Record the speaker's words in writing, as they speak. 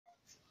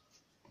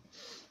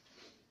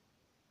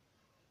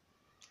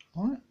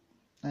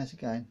how's it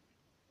going?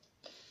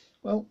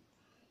 Well,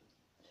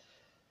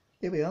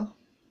 here we are,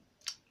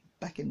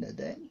 back in the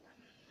den.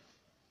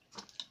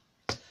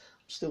 I'm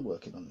still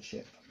working on the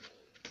ship,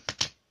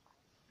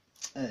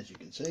 as you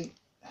can see.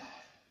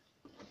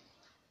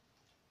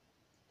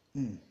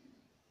 And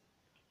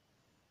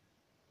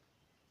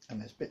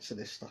there's bits of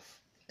this stuff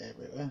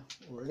everywhere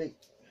already,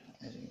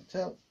 as you can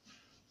tell.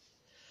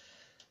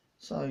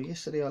 So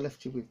yesterday I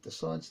left you with the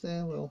sides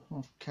there. Well,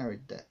 I've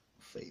carried that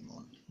theme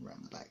on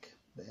around the back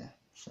there,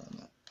 so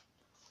that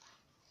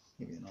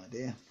give you an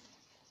idea.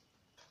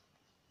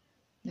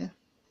 Yeah,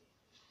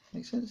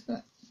 makes sense,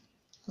 that.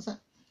 How's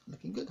that?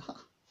 Looking good, huh?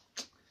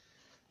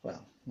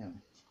 Well, you know,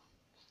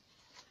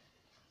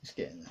 it's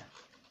getting there.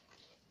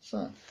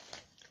 So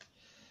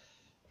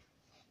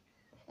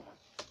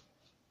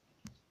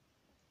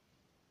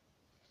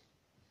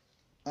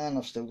and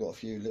I've still got a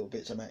few little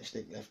bits of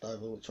matchstick left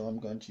over, which I'm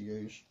going to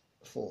use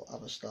for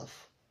other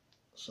stuff,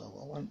 so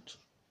I won't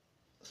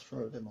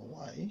throw them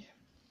away,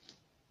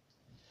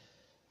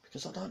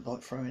 because I don't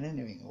like throwing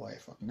anything away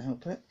if I can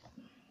help it,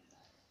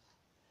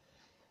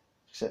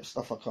 except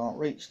stuff I can't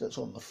reach that's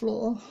on the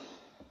floor,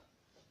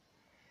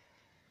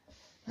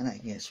 and that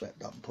can get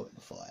swept up and put in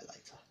the fire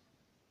later.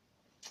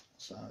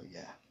 So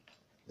yeah,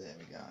 there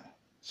we go.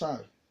 So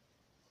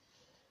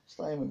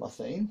staying with my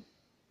theme,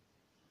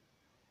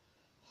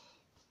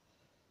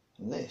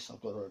 and this,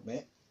 I've got to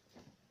admit,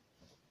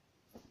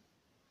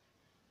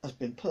 has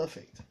been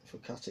perfect for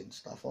cutting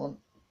stuff on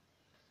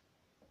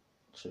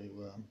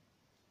to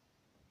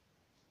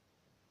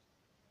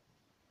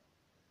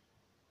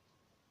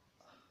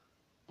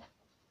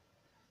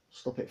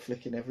stop it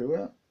flicking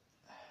everywhere,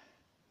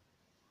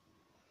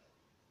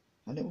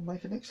 and it will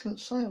make an excellent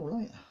sail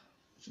later,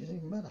 which is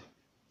even better.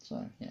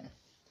 So yeah,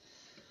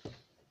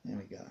 there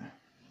we go.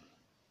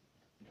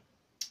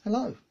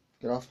 Hello,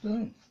 good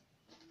afternoon.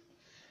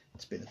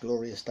 It's been a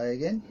glorious day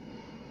again,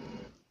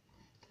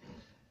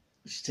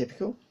 which is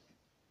typical,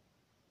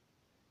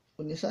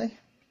 wouldn't you say?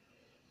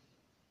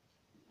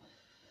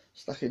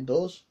 Stuck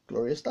indoors,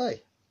 glorious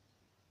day.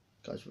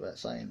 Goes without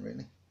saying,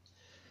 really.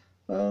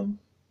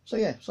 So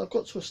yeah, so I've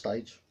got to a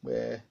stage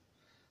where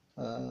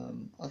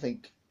I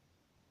think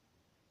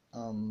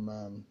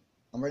I'm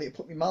ready to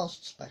put my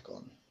masts back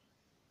on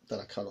that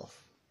I cut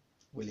off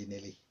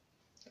willy-nilly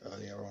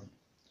earlier on.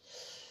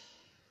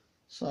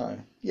 So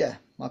yeah,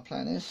 my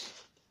plan is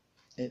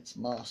it's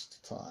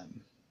mast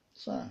time.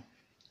 So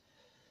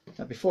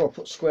now, before I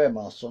put square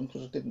masts on,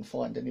 because I didn't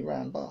find any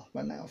round bar,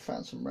 but now I've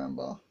found some round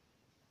bar,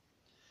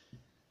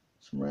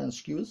 some round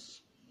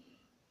skewers.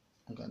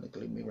 I'm going to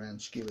glue my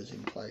round skewers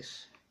in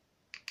place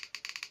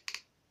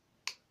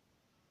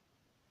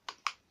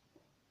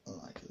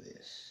like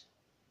this.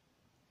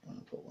 I'm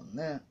going to put one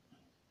there.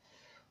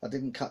 I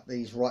didn't cut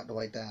these right the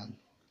way down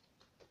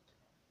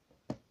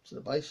to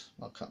the base.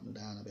 I cut them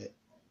down a bit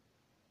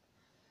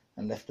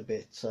and left a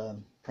bit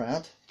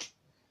proud,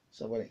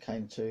 so when it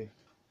came to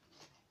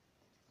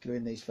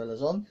gluing these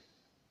fellas on,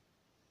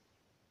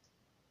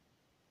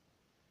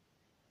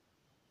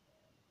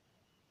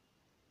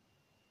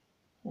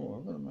 oh,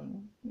 I've got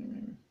them,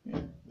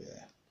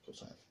 yeah, of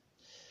course I have.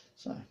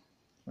 So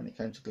when it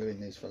came to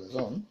gluing these fellas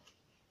on,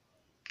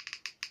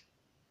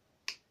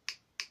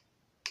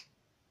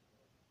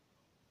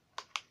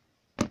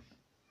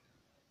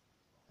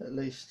 at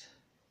least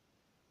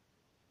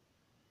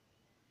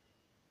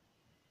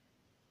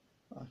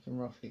I can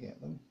roughly get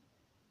them,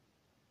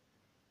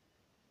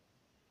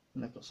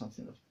 and they've got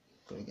something to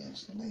go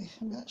against, and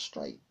they're that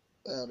straight.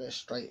 Oh, they're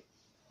straight.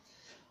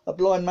 A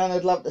blind man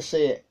would love to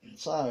see it.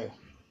 So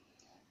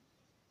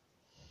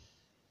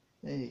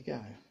there you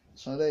go.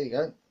 So there you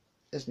go.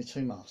 There's my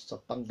two masts.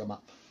 I've bunged them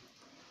up.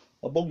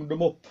 I bunged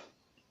them up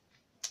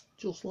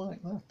just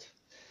like that.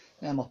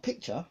 Now my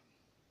picture,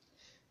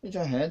 which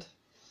I had,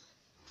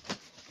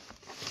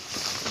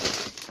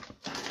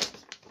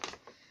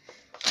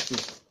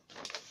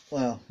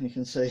 well, you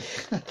can see,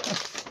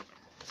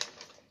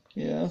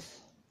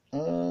 yes,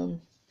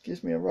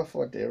 gives me a rough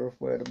idea of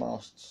where the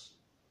masts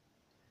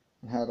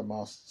and how the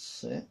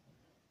masts sit.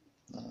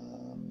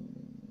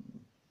 And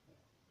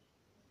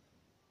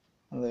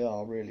they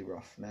are really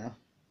rough now.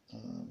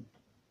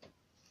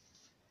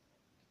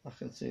 I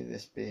can see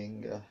this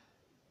being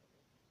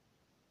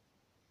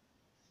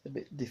a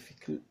bit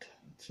difficult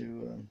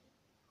to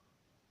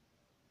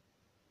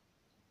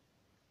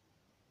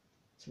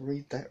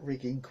read that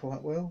rigging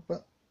quite well,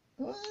 but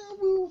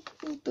we'll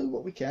do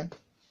what we can.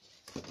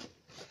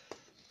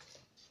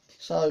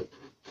 So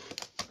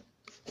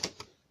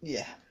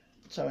yeah,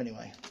 so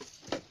anyway,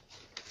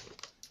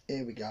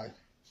 here we go.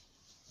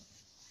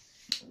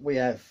 We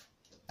have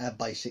our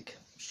basic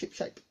ship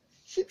shape.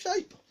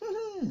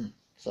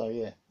 So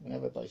yeah, we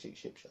have a basic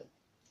ship shape.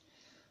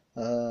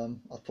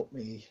 I've put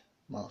my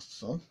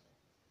masts on.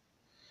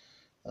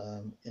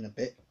 In a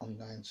bit I'm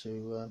going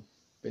to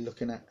be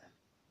looking at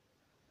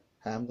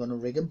how I'm going to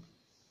rig them.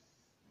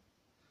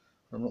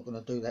 I'm not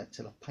going to do that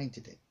until I've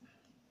painted it,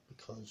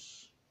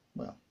 because,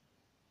 well,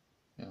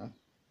 you know,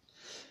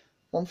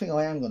 one thing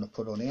I am going to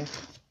put on here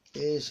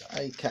is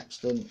a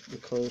capstan,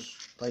 because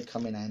they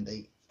come in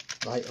handy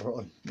later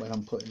on when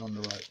I'm putting on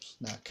the ropes.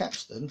 Now,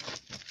 capstan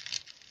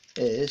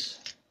is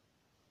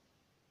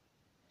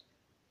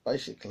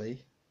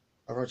basically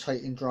a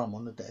rotating drum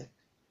on the deck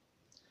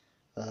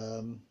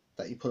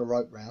that you put a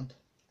rope round,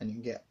 and you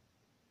can get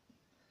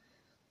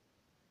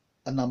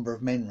a number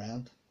of men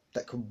round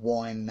that can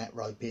wind that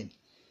rope in.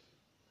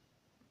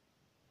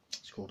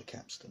 It's called a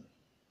capstan,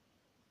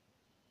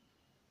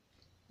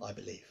 I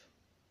believe.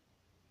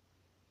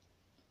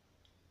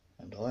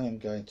 And I am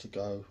going to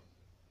go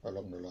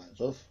along the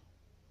lines of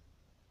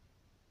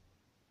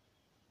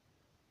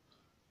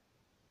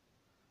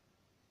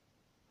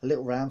a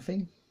little round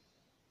thing.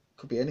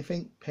 Could be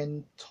anything,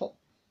 pen top,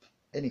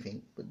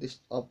 anything, but this,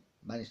 I've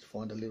managed to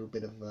find a little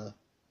bit of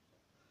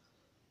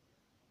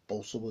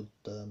balsa wood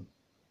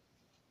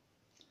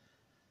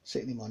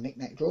sitting in my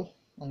knick-knack drawer.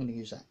 I'm going to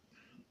use that,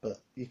 but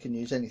you can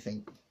use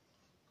anything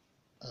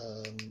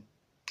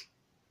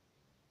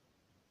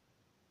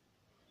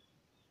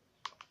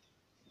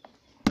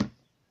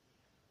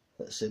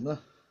that's similar.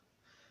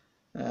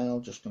 And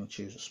I'm just going to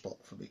choose a spot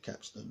for my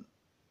capstan,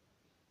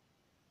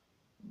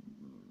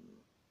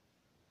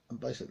 and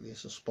basically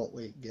it's a spot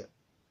where you can get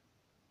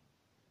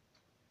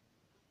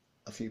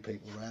a few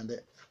people around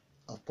it.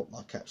 I've put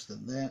my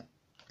capstan there.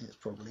 It's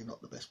probably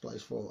not the best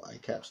place for a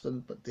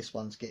capstan, but this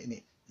one's getting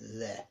it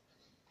there.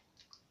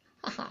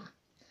 Haha.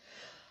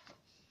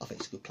 I think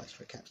it's a good place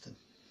for a capstan.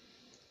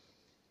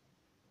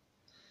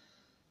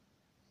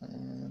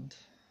 And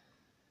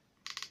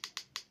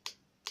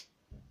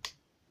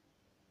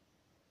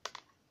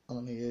I'm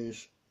going to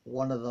use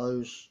one of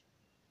those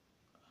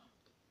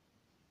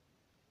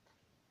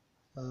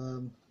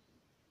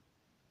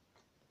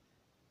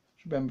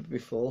remember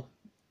before,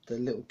 the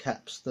little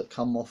caps that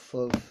come off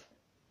of,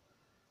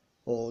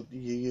 or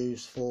you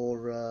use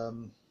for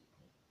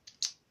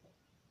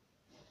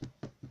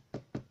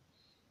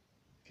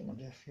come on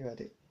Jeff, you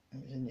had it,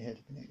 it was in your head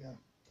a minute ago,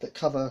 that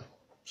cover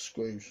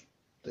screws,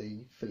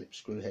 the Phillips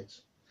screw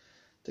heads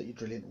that you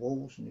drill into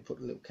walls, and you put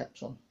the little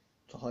caps on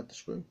to hide the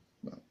screw.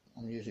 Well,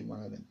 I'm using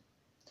one of them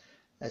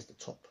as the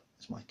top,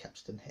 as my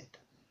capstan head.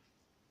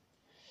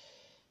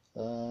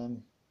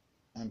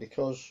 And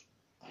because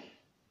of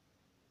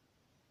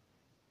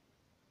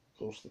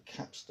course the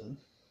capstan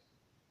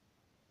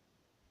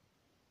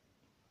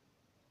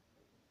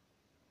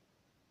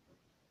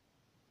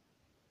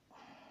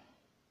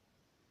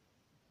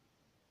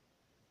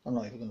I'm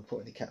not even going to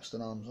put any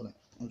capstan arms on it.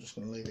 I'm just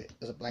going to leave it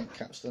as a blank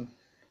capstan.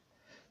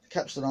 The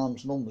capstan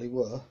arms normally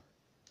were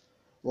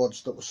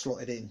rods that were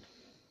slotted in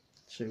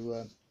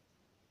to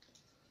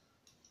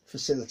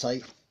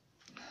facilitate,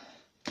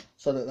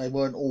 so that they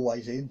weren't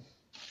always in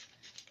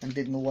and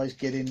didn't always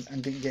get in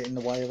and didn't get in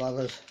the way of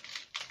others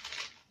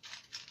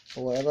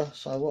or whatever.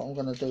 So what I'm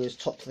going to do is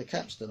top the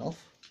capstan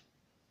off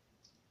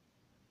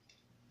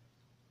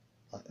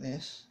like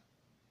this.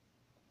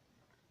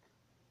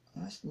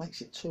 And that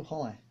makes it too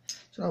high.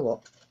 Do you know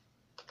what?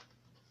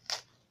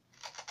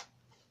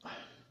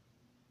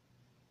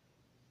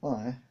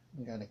 I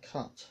am going to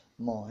cut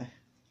my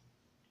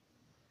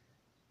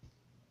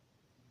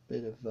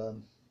bit of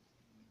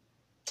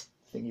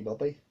thingy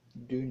bobby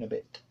doing a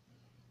bit,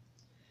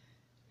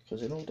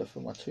 because in order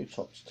for my two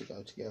tops to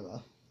go together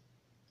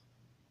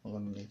I'm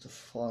going to need to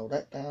file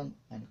that down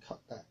and cut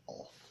that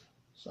off.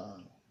 So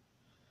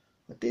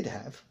I did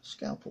have a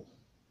scalpel.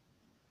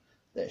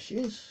 There she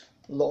is.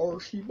 Laura,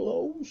 she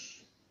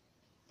blows.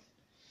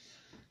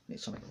 Need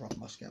something to rub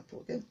my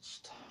scalpel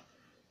against.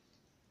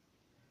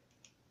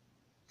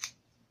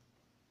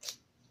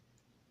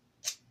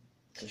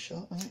 It's a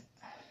shot, isn't it?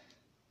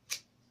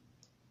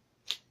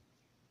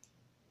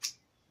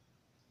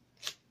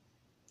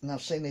 And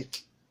I've seen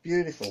these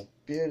beautiful,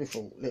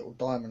 beautiful little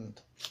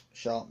diamond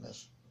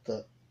sharpeners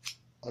that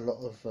a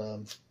lot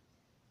of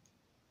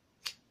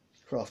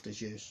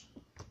crafters use,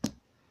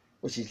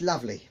 which is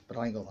lovely, but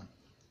I ain't got one,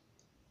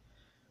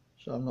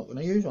 so I'm not going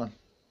to use one.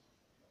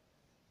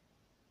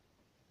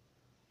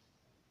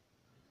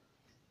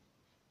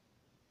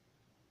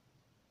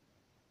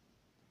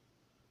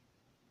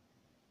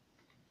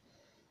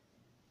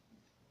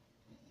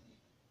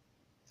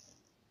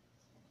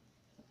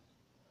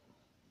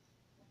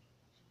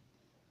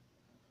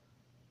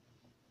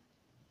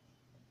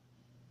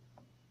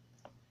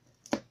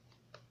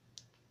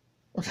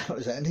 Well, that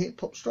was handy. It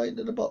popped straight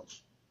into the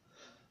box.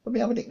 But we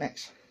have a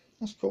knickknacks.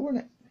 That's cool,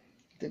 isn't it?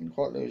 Didn't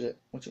quite lose it,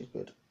 which is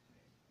good.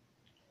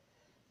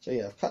 So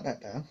yeah, I've cut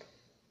that down.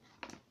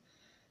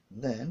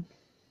 And then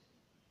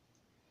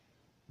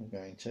I'm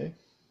going to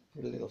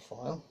with a little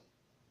file.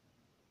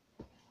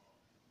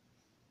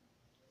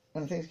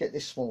 When things get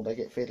this small, they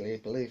get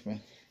fiddly, believe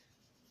me.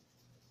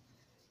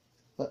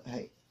 But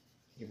hey,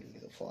 give it a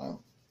little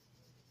file.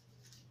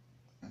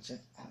 That's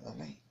it.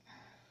 Lovely.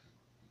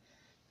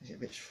 Is it a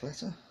bit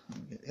flatter? I'll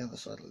get the other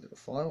side a little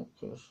file,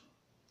 because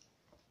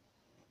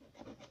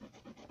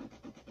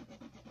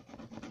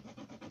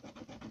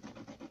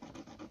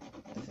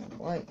it's in the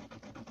way.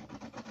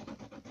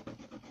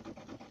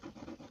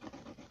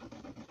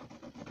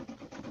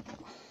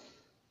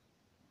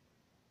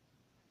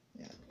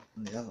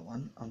 and the other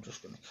one I'm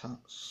just going to cut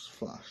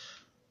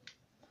flush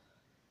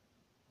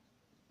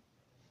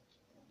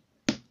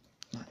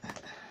like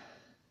that.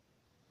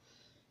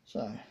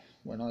 So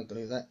when I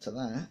glue that to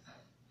that,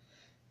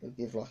 it'll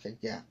give like a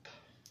gap.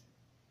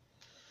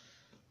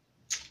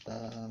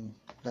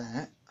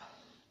 That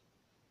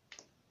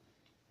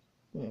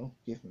will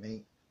give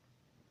me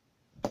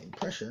the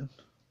impression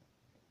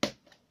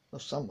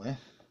of somewhere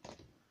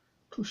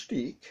to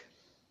stick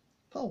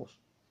poles.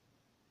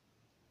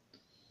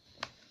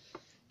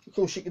 Of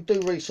course, you can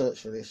do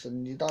research for this,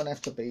 and you don't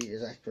have to be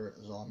as accurate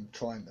as I'm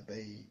trying to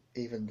be,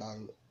 even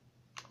though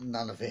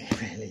none of it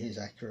really is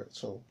accurate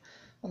at all.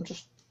 I'm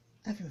just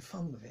having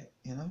fun with it,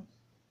 you know.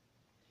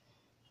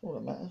 That's all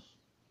that matters,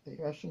 that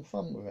you have some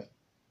fun with it.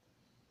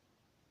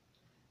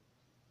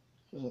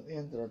 Because at the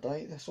end of the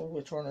day, that's all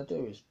we're trying to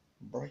do, is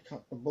break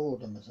up the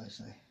boredom, as they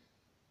say.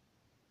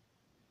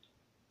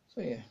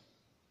 So yeah,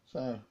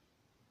 so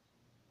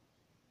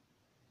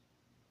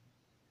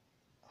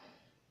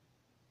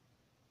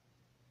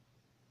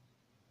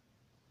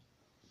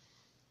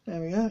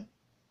there we go.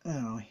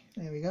 Anyway,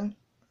 there we go.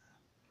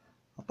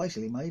 I've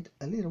basically made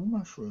a little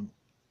mushroom.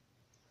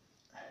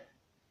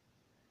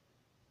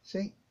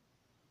 See?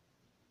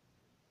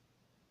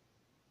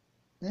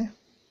 Yeah.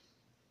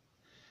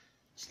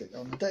 Stick that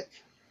on the deck.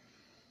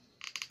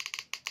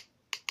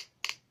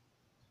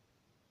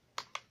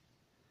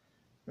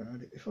 I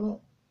had it before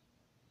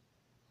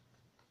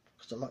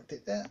because I liked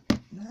it there,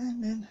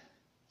 and then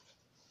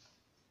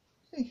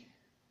see,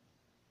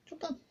 job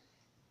done.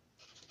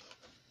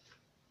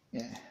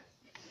 Yeah.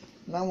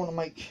 Now I want to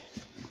make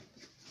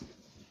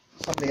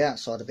some of the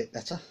outside a bit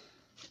better,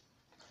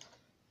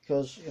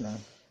 because you know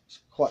it's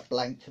quite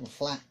blank and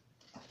flat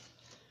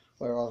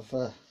where I've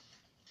sort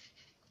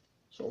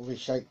of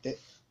reshaped it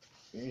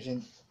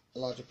using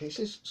larger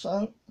pieces.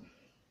 So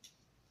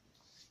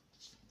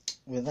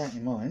with that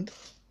in mind,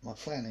 my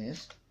plan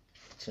is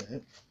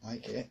to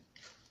make it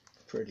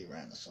pretty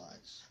round the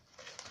sides,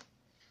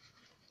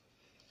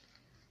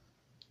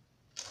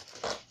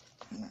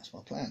 and that's my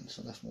plan.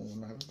 So that's what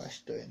I'm over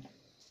bash doing,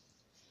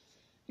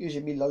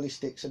 using me lolly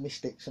sticks and me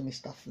sticks and me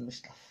stuff and me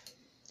stuff.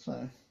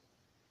 So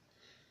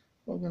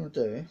what I'm going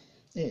to do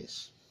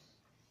is,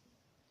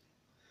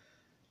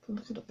 if we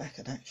look at the back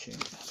of that ship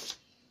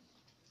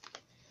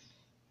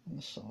on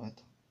the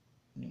side,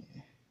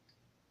 yeah.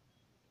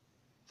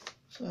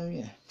 So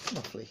yeah,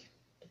 roughly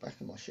the back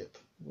of my ship.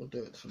 We'll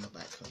do it from the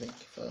back, I think,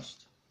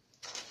 first,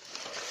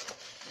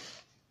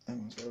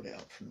 and we'll build it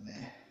up from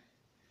there.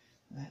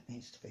 And that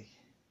needs to be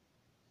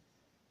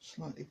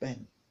slightly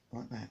bent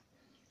like that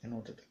in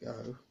order to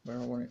go where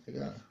I want it to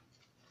go.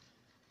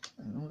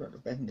 And in order to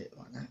bend it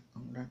like that,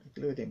 I'm going to have to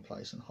glue it in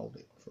place and hold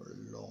it for a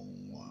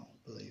long while,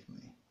 believe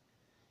me.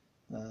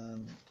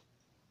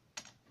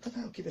 But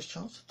that'll give us a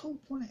chance to talk,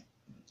 won't it?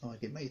 Oh,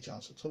 give me a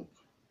chance to talk.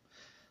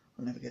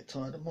 I'll never get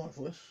tired of my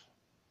voice.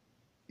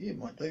 You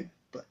might do,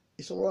 but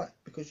it's alright,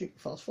 because you can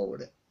fast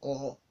forward it,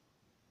 or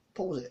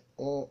pause it,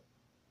 or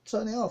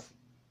turn it off.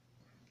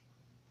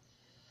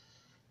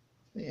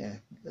 But yeah,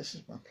 this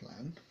is my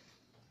plan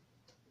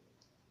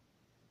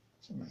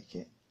to make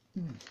it.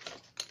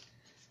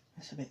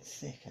 That's a bit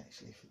thick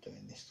actually for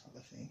doing this type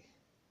of thing.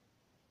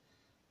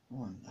 I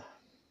wonder.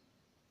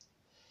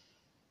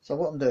 So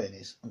what I'm doing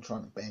is I'm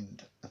trying to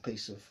bend a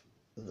piece of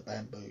the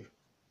bamboo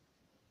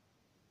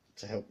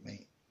to help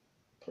me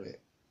put it.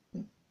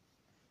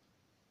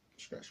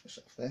 Scratch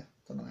myself there.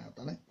 Don't know how I've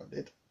done it, but I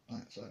did.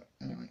 Right, so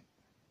anyway,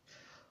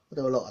 I'll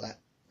do a lot of that.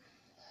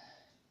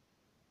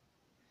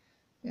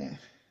 Yeah.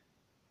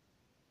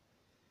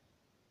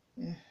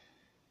 Yeah.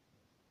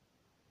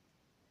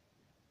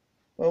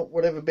 Well,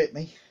 whatever bit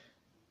me,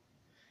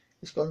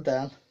 it's gone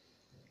down.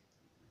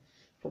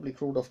 Probably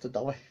crawled off to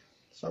die.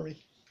 Sorry.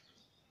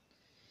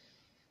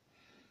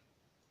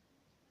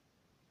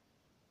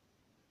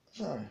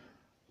 So,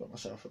 got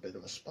myself a bit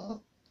of a spark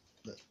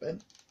that's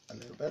bent a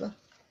little better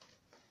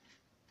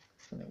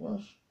than it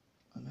was,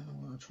 and then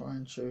I'm going to try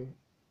and to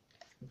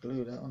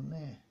glue that on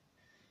there.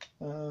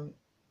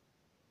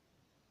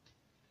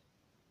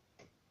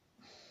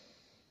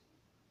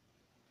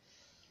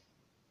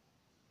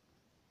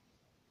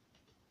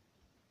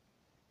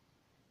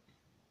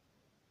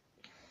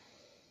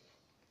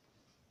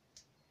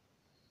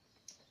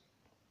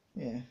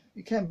 Yeah,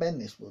 you can bend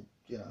this wood,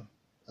 you know,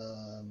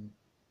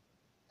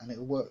 and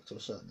it'll work to a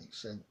certain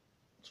extent,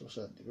 to a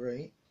certain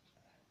degree,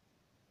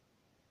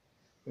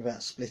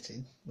 without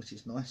splitting, which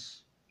is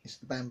nice. It's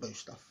the bamboo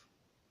stuff,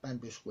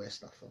 bamboo square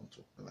stuff I'm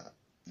talking about,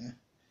 yeah,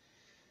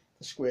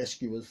 the square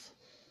skewers.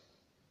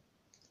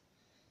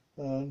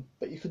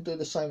 But you can do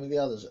the same with the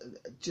others.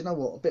 Do you know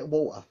what? A bit of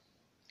water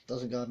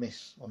doesn't go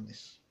amiss on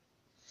this.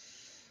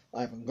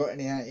 I haven't got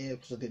any out here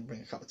because I didn't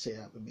bring a cup of tea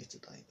out with me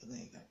today, but there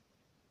you go.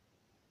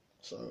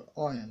 So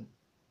I am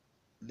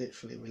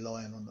literally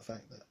relying on the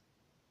fact that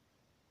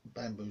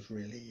bamboo's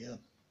really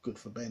good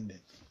for bending.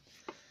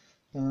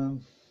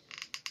 And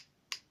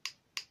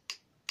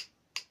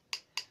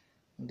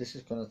this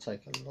is going to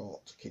take a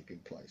lot to keep in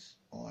place,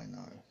 I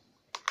know,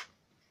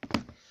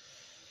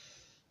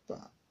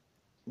 but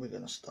we're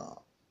going to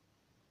start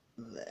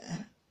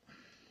there.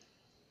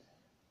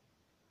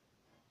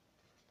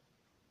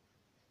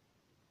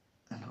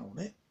 And hold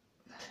it.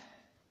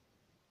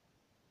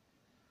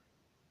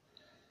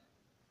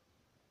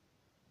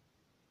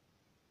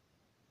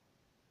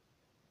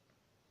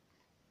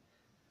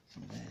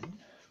 And then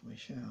we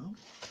shall,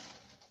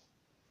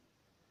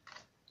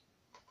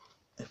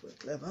 if we're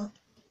clever,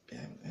 be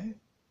able to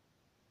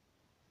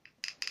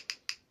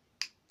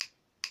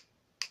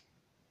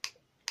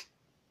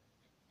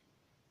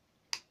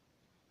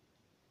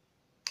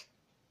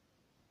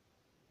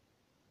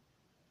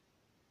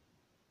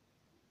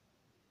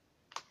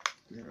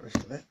do the rest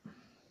of it,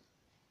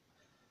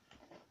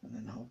 and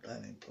then hold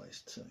that in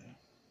place too.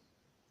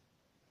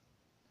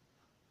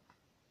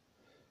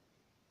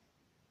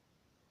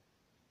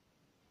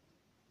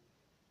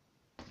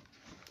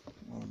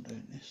 While I'm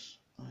doing this,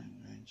 I'm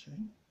going to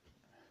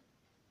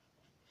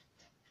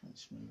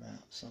smooth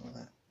out some of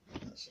that.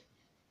 That's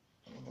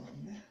on the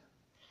bottom there.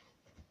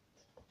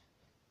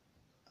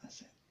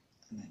 That's it,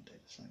 and then do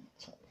the same at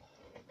the top.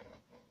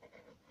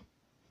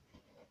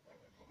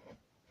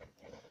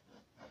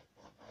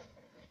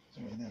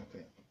 So we now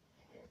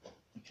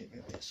keep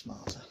it a bit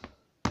smarter.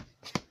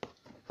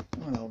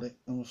 I'll hold it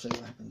and we'll see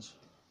what happens.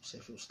 See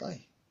if it'll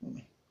stay, won't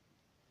we?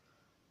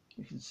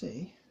 You can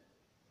see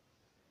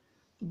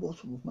the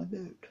bottom of my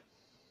boat.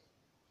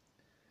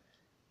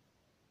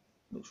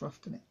 Looks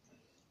rough, doesn't it?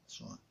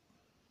 That's right.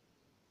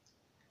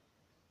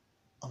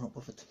 I'm not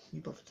bothered.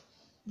 You bothered?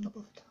 I'm not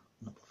bothered.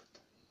 I'm not bothered.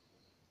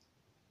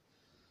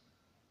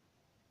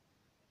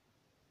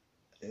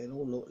 It'll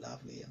all look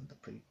lovely and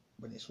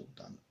when it's all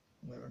done,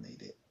 where I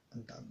need it,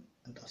 and done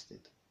and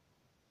dusted.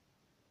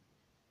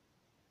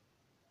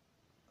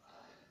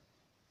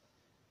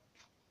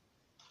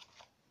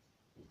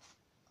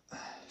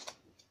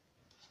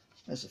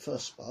 There's the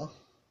first spar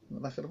on the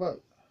back of the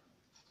boat.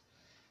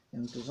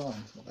 In the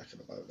design for the back of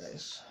the boat, that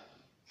is.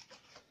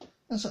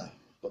 And so,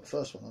 got the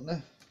first one on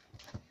there.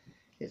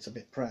 It's a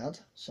bit proud,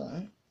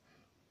 so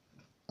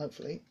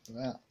hopefully,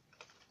 without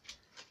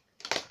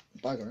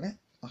buggering it,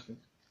 I can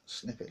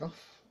snip it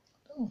off.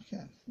 Oh, I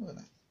can. Look at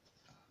that.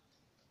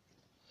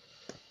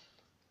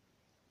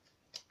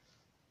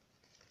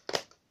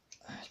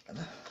 That's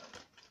better.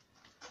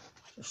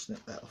 Just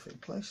snip that off in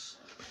place.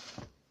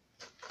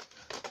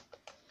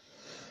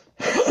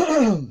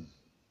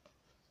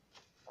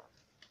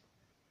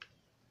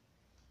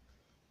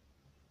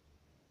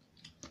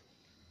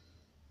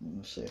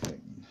 We'll see if we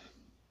can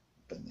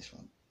bend this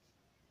one.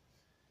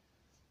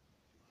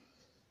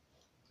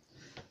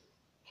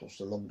 Of course,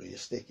 the longer your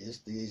stick is,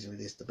 the easier it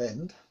is to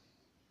bend.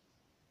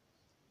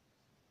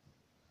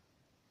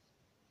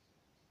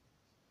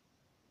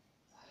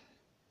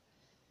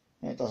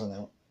 And it doesn't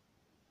help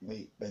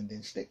me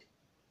bending stick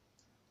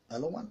a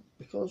long one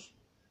because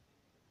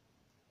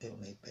it'll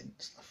need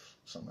bent stuff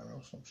somewhere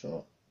else, I'm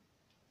sure.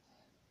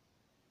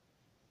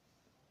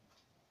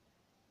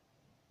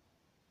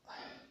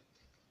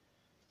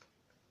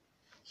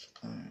 So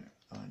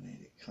I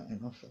need it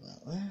cutting off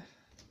about there.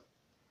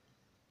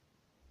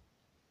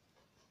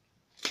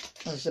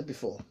 As I said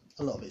before,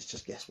 a lot of it's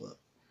just guesswork.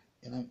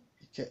 You know,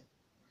 you get.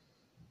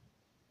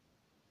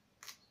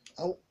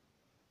 Oh,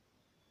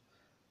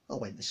 I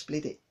went to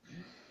split it.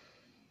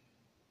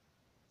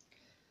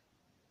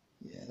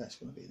 Yeah, that's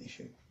going to be an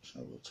issue.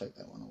 So we'll take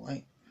that one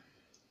away.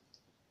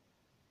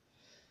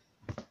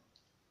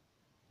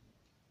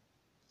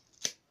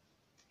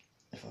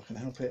 If I can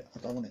help it, I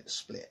don't want it to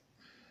split,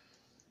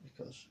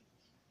 because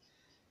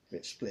if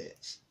it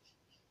splits,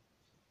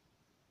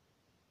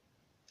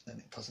 then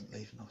it doesn't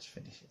leave a nice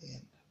finish at the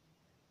end.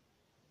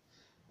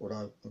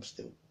 Although I'm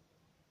still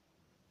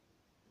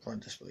trying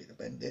desperately to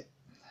bend it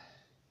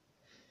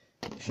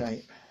in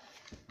shape.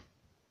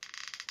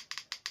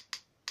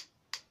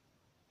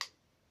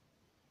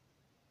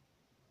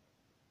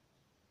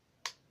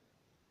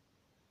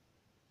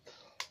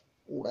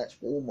 Oh,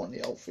 that's warm on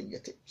the old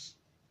fingertips.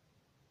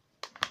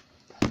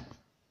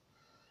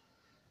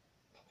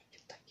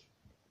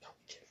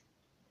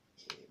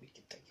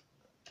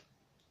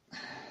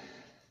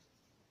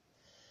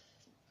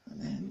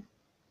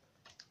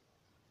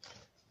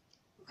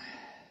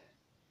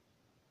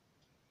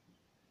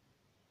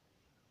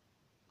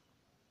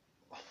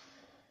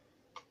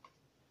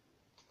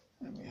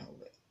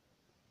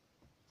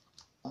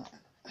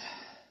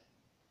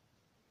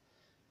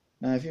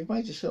 Now, if you've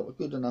made yourself a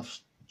good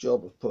enough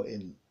job of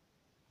putting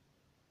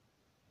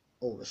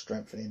all the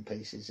strengthening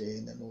pieces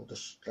in and all the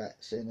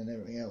strats in and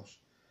everything else,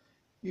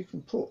 you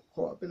can put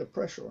quite a bit of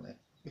pressure on it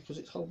because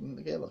it's holding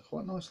together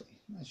quite nicely.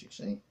 As you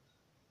see,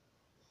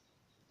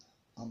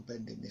 I'm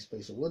bending this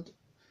piece of wood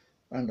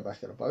around the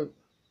back of the boat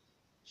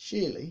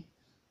sheerly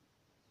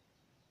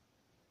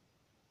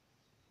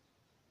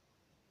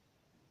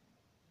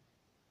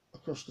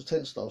across the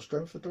tensile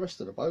strength of the rest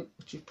of the boat,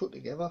 which you've put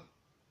together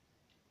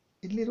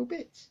in little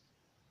bits.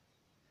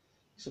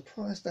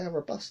 Surprised how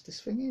robust this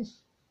thing is.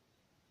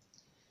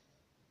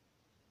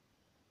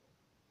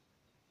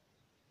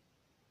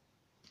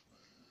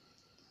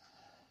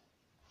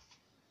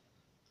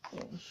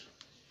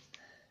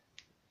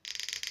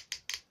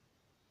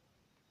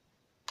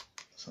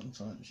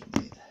 sometimes you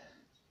need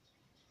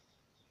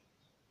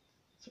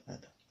to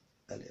add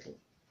a little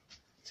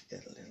to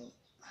get a little.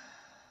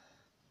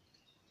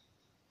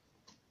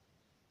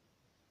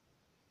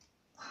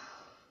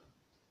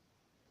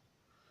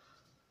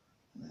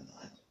 That'll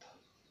help.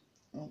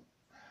 Oh,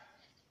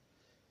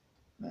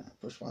 now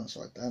push one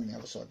side down, the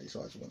other side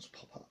decides it wants to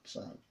pop up.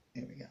 So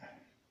here we go.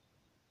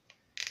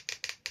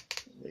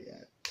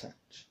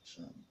 Reattach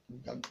some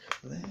gunk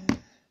there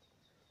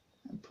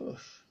and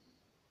push.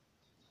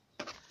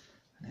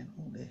 And then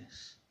all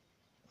this,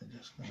 we're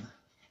just going to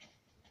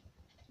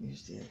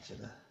use the edge of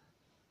the...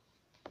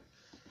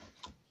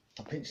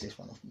 I pinched this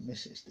one off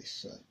Mrs.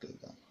 this glue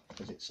gun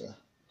because it's a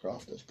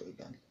crafter's glue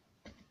gun.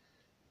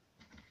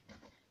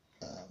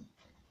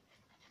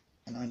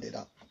 And I ended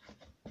up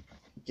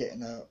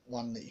getting a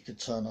one that you could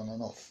turn on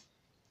and off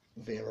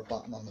via a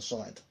button on the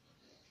side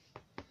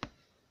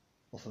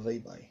off of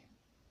eBay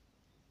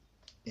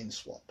in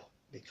swap,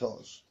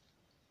 because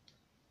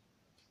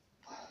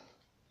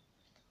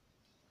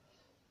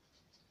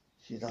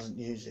she doesn't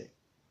use it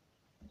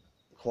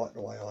quite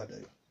the way I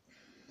do,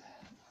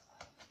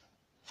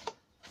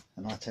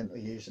 and I tend to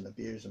use and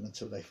abuse them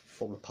until they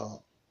fall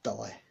apart,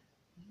 die,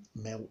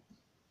 melt,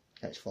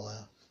 catch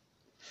fire.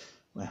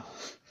 Well,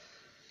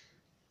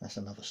 that's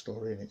another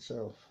story in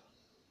itself.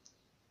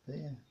 But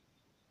yeah,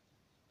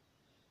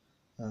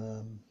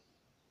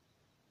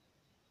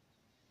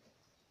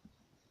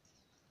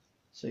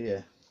 so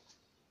yeah,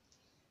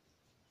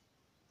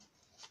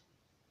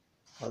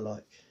 I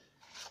like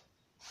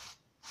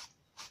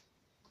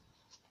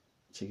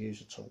to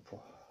use a tool.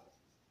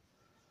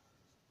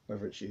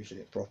 Whether it's using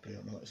it properly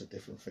or not is a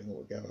different thing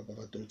altogether, but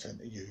I do tend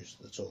to use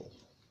the tool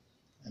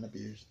and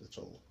abuse the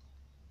tool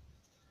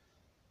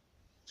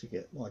to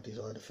get my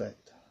desired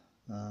effect.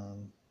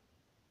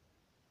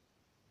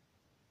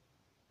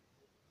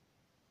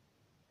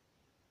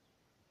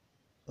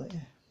 But yeah,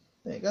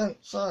 there you go.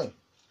 So,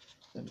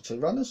 there are two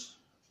runners.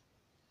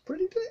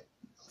 Pretty good.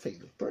 I think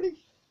it looks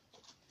pretty.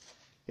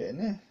 Get in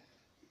there.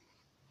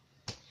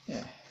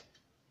 Yeah.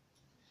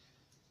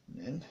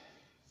 And then,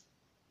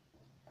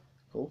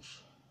 of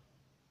course,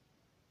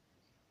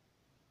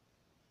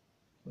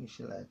 we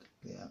shall add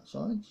the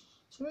outsides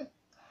to it,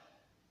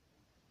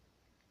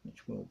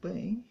 which will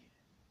be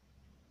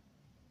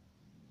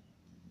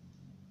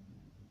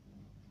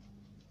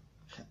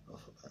cap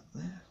off about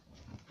there.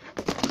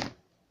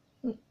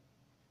 Ooh,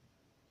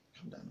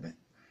 come down a bit.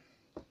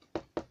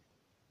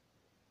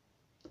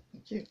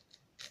 Thank you.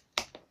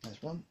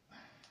 There's one.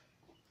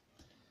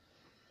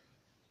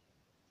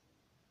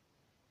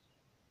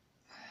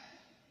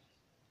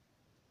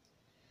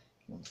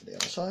 One for the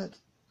other side.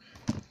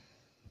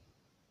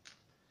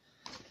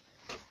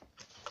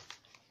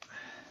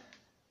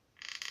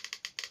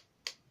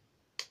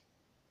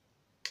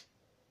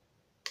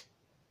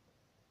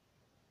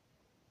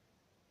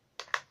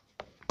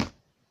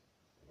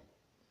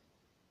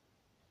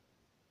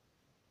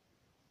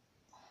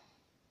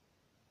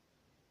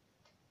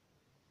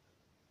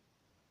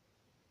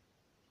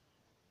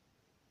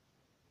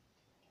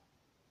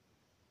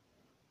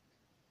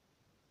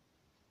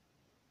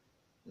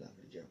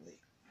 Lovely jubbly.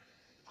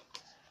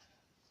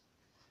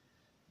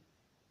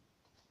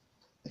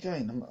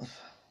 Again,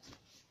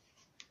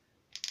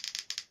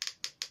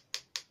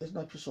 there's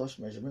no precise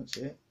measurements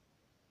here.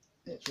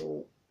 It's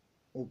all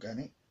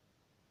organic.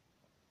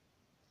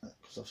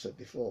 Because I've said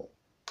before,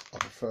 I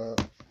prefer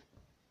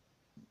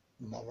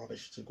my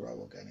rubbish to grow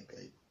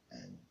organically,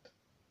 and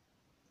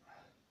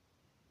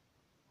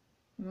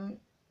you know,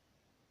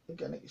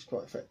 organic is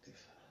quite effective.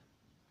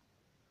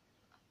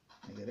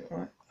 You get it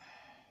right.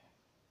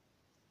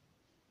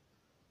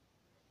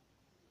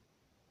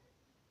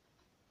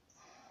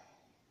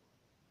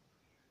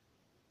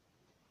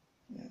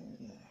 Yeah.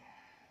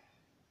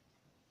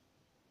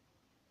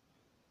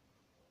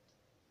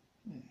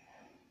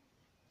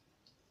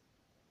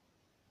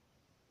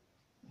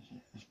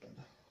 That's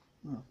better.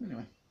 Oh,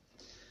 anyway.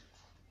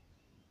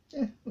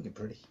 Yeah, looking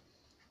pretty.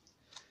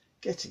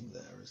 Getting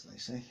there, as they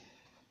say.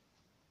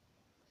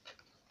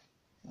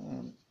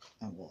 And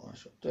what I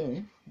shall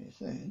do is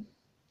then,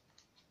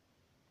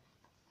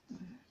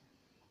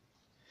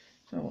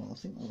 so I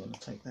think I'm going to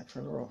take that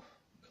fella off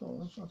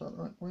because I don't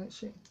like the way it's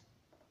sitting.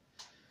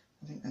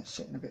 I think that's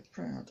sitting a bit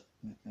proud.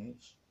 It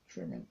needs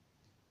trimming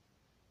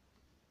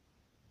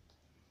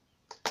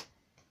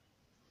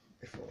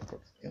before I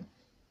put it in.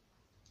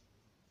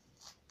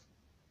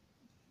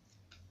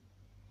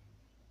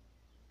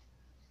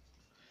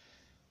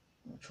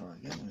 I'll try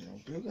again with the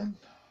old glue gun.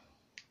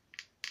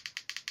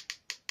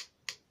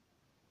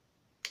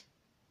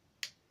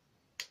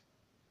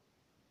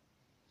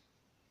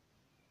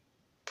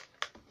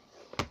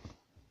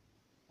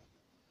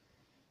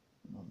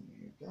 On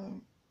you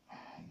go.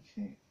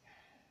 Okay.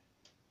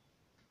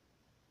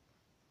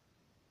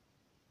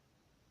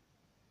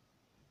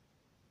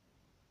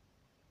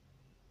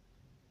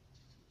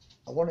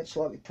 I want it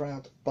slightly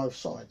proud both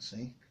sides,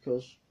 see,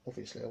 because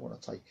obviously I want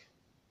to take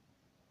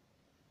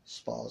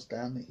spars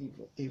down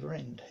either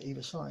end,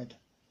 either side,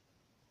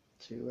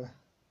 to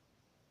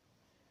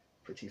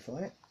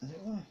prettify it, as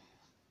it were.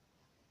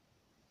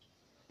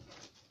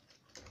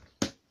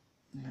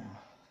 Now,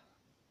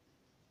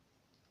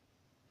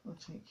 I'll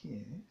take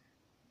you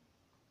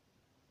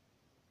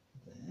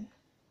there,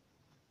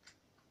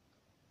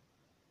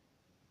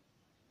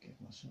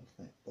 give myself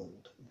that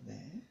bolt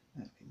there,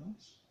 that'd be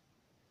nice.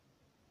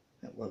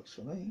 That works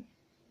for me.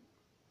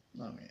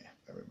 Oh yeah,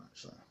 very much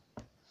so.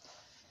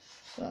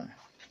 So,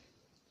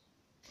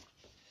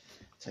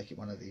 taking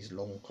one of these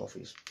long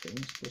coffee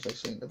things because they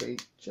seem to be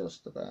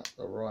just about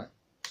the right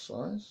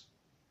size.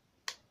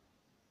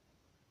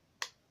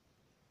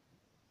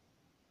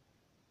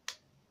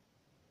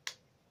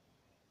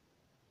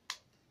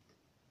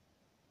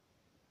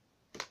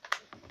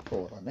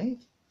 For what I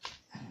need,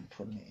 and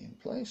putting it in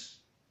place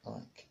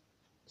like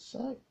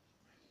so.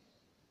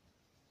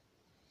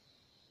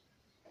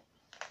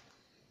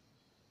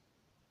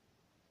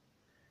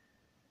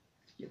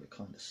 Give a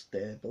kind of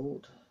stair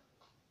board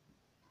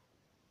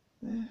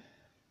there,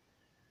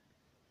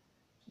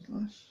 which is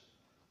nice.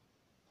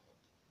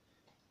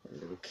 Got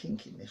a little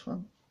kink in this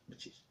one,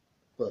 which is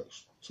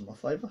works to my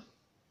favour.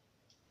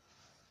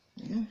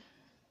 Yeah.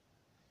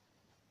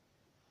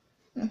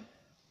 Yeah.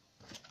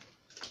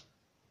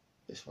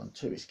 This one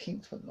too is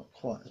kinked, but not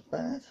quite as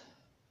bad.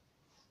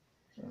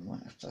 So I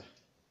might have to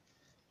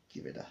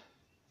give it a,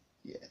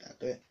 yeah, that'll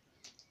do it.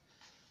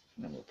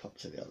 And then we'll pop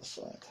to the other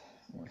side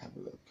and we'll have a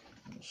look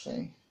and we'll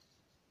see.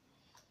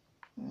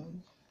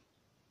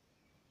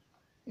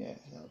 Yeah,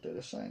 that'll do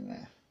the same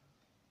there.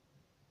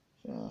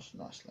 Just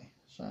nicely.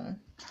 So,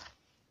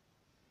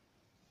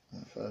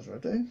 without further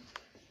ado,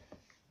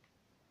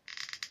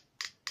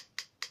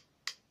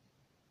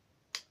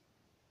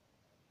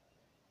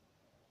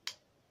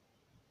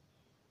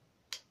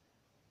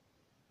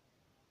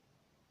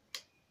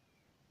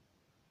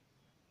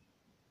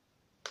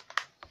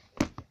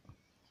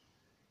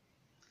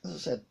 as I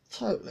said,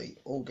 totally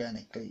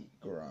organically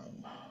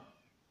grown.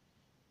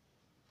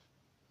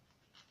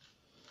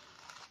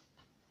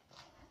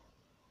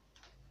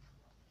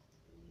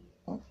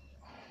 Oh,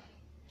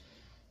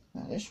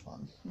 now this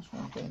one's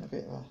being a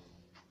bit of a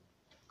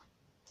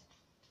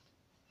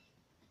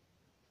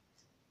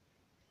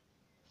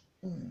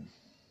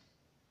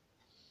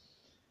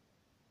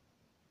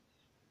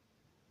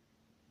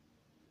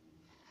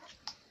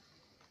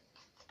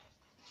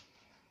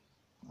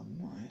I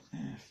might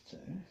have to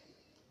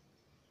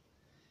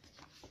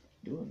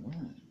do it right.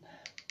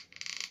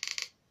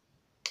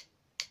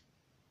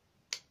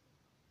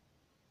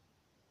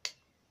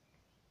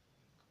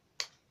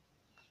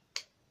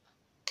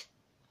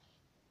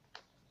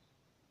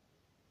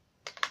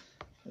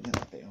 Put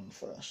that bit on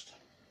first.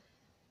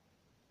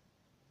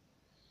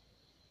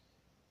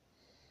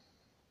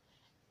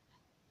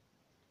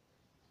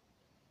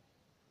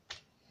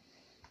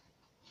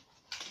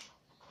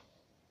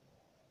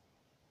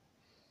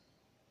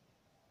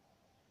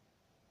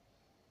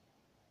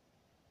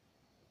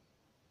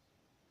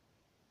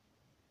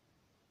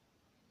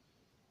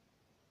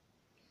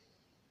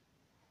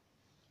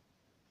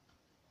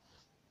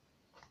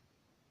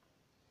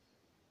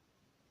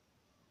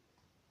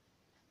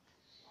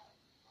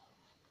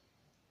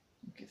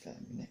 Give that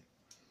a minute.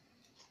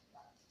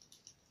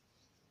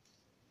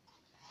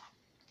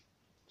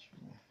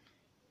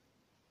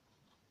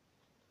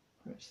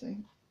 First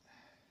thing.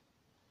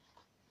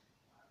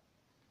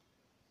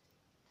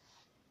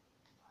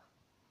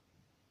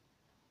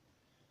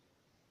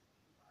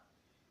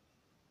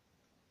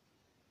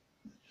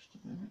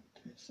 Just a moment,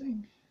 do its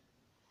thing.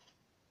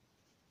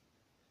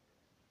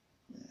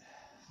 Yeah,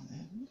 and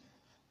then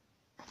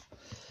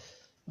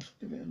let's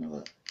give it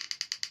another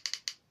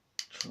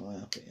try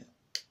up here.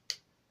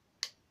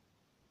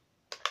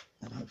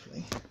 And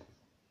hopefully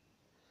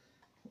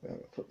we'll be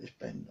able to put this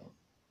bend on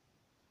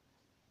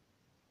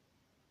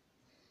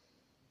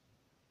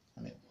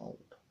and it'll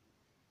hold.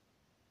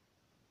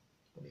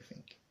 What do you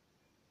think?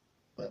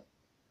 Well,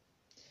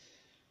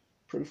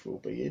 proof will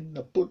be in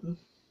the pudding.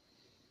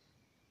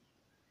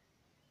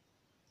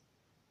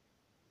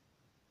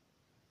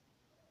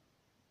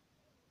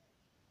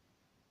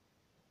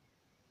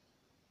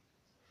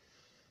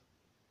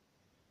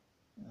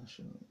 I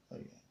shouldn't, oh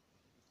yeah,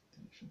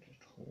 it should just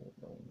hold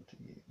on to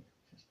you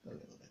just a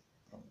little bit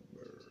longer.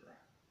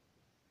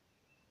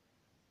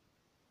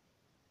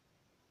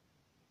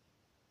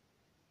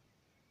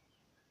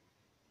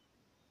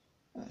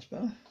 That's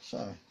better.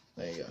 So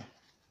there you go.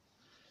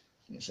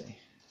 You can see.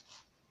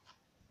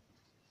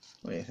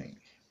 What do you think?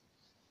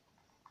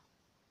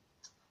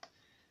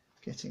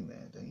 Getting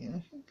there, do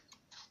you think?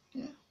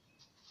 Yeah.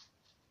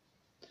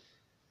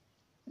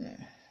 Yeah,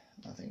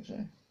 I think so.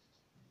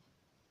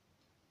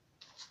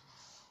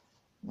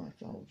 Might have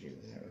to hold you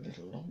there a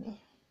little longer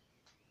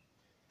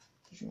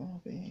because you are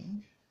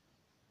being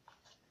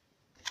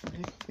a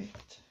little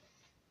bit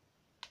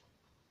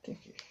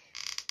dickish.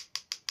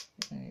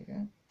 There you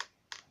go.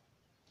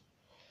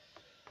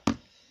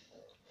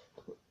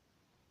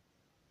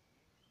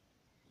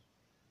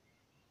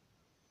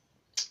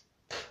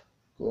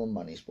 Go on,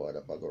 money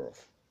spider, bugger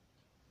off.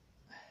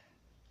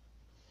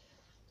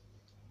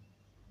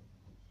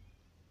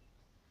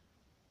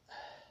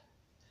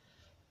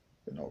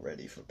 we're not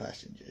ready for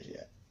passengers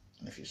yet.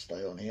 And if you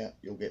stay on here,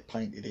 you'll get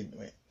painted into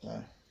it.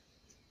 So.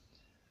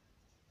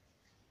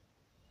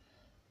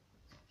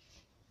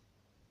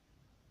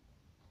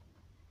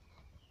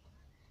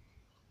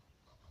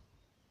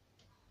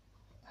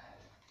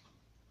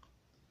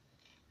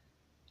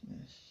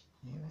 Yes,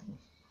 you ready?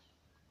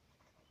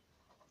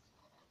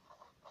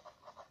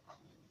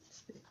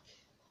 Stick.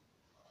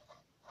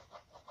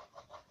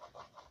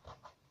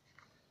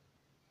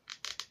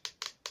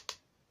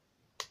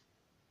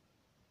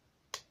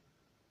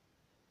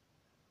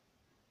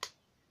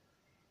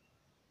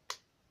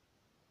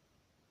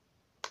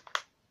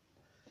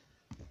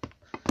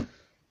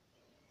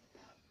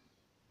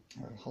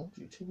 I'll hold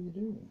you till you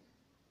do.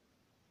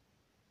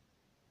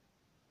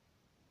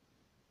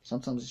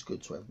 Sometimes it's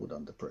good to have wood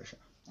under pressure,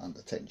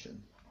 under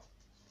tension.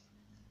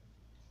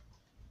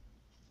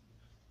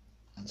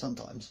 And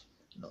sometimes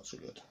not so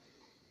good.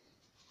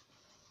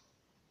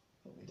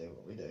 But we do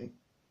what we do.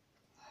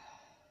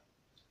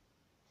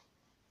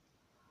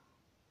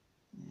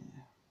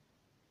 Yeah.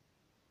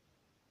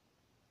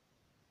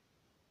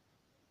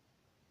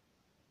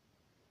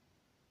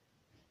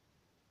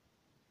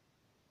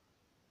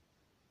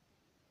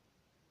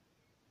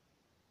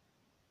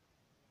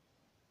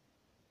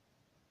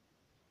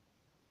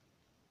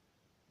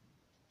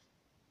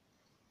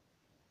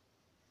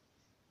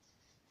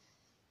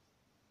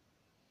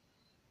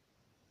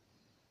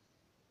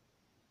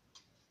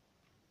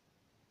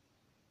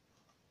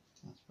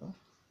 That's better.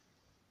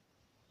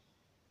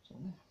 It's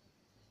on there.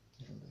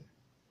 It'll do.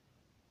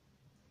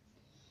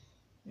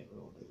 It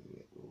will do,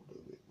 it will do,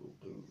 it will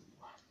do.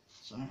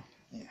 So,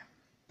 yeah.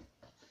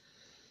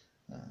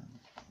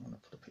 I'm going to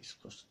put a piece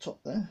across the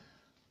top there.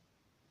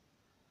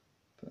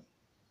 But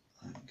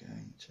I'm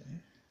going to...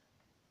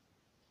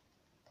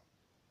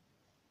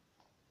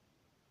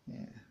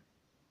 Yeah.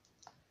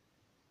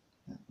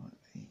 That might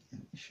be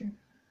an issue.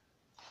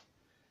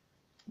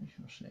 We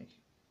shall see.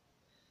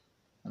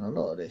 And a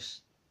lot of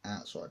this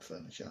outside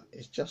furniture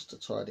is just to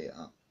tidy it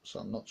up, so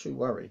I'm not too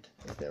worried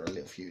if there are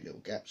a few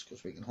little gaps,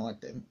 because we can hide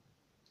them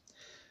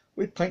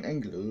with paint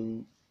and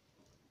glue.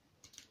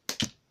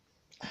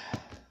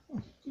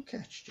 Oh, good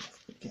catch,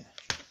 Jeff, good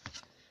catch.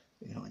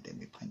 We can hide them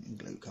with paint and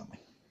glue, can't we?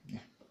 Yeah.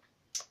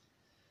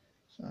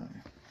 So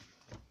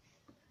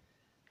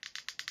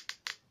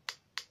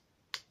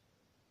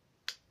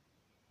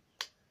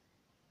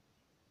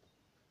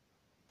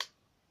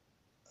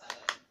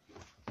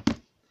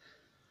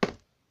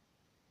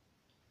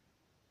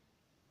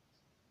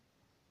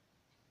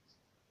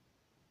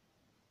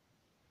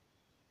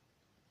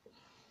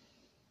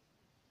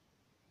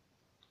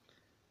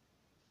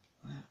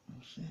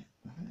set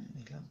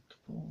any luck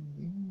upon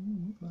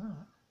you.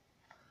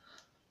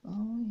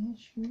 Oh yes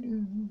you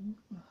do.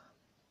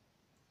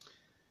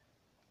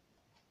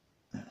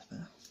 That's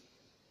better.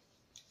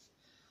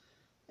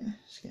 Yeah,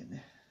 it's getting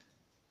there.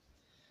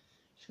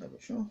 Slow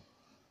but sure.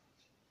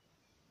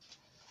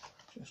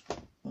 Just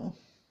well.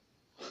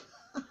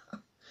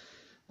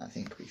 I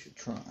think we should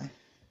try.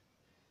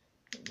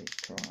 At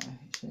least try,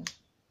 he says,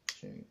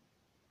 to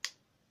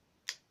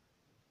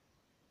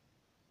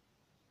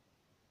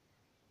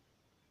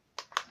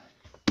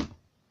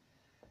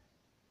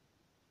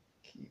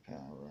keep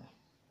our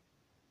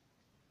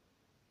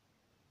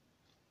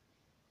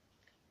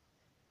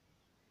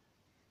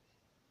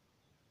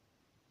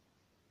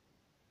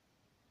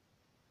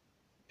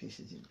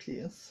pieces in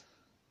place.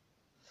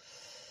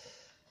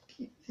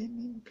 Keep them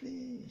in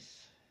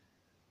place.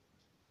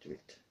 Do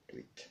it, do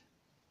it.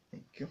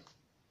 Thank you.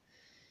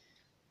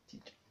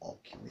 Did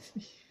argue with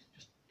me.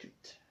 Just do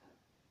it.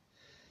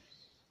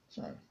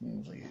 So, what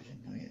was I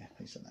using? Oh yeah,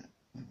 a piece of that.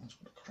 That one's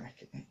got a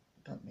crack in it.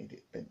 Don't need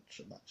it bent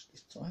so much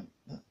this time,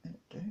 but it'll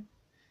do.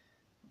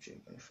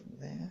 Should go from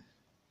there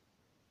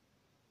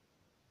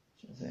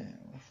to there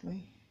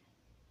roughly.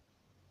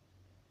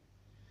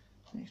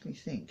 I actually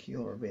think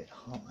you're a bit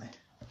high,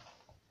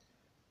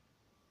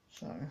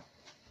 so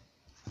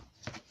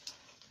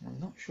I'm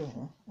not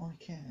sure I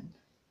can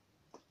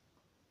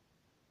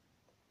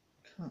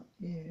cut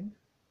you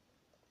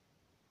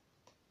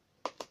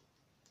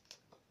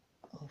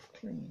off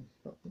clean,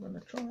 but we're going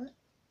to try it.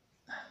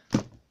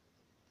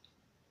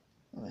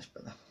 Oh, that's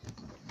better.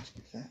 Let's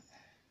give that.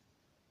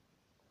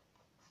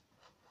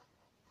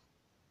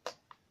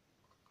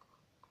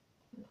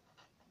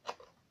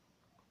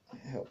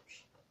 It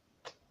helps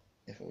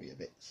if all your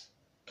bits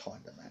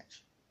kind of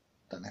match.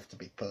 Don't have to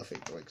be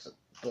perfect or exact,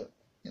 but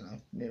you know,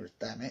 near as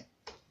damn it.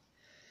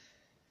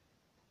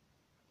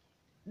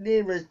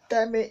 Near as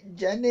damn it,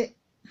 Janet.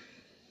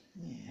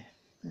 Yeah,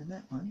 and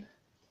that one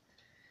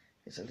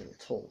is a little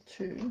tall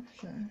too,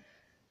 so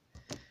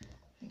I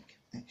think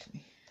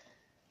actually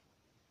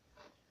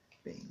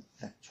being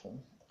that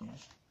tall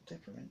is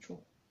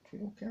detrimental to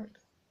your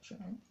character. So,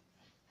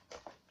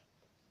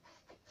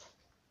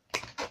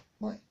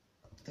 right,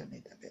 don't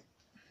need that bit.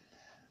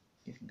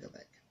 You can go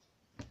back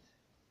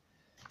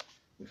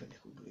with a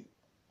little glue.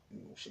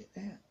 You will sit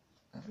there,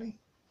 lovely,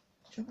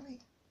 jubbly.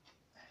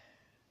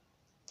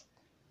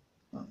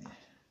 Oh yeah,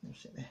 you'll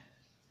sit there.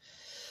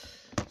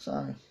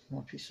 So,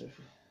 my piece of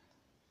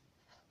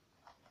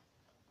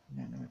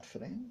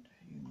Bradford end,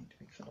 you need to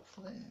be cut off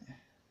there.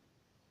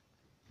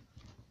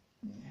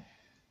 Yeah.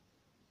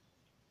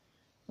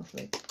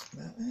 Roughly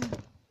about there.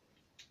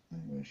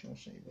 And we shall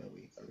see where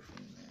we go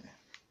from there.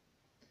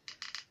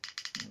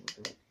 And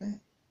we'll do it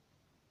there.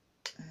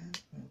 And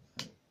we'll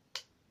go.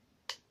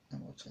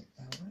 And we'll take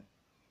our route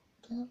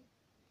down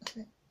a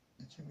bit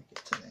until we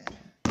get to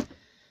there.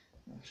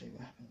 We'll see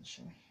what happens,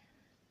 shall we?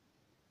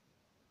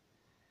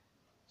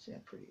 See how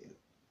pretty it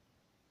looks.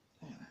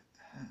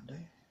 That'll do.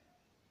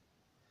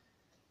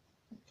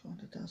 It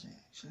kind of does it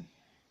actually.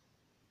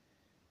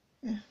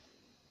 Yeah.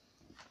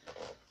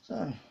 So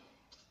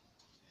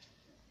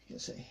you can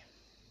see.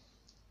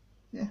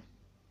 Yeah.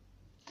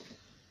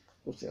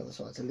 Of course the other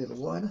side's a little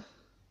wider.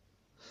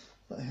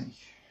 But hey.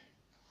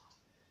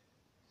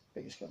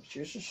 Biggest comes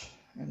juices,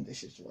 and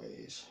this is the way it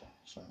is.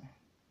 So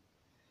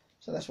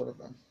that's what I've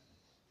done.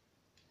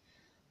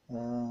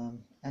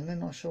 And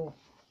then I shall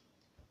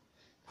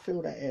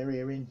fill that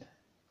area in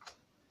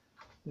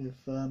with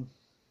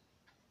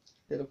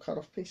little cut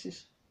off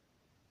pieces,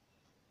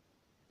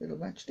 little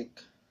matchstick.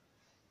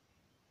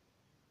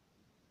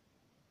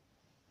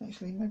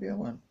 Actually, maybe I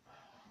won't.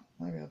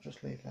 Maybe I'll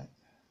just leave that,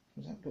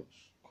 because that looks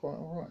quite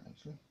alright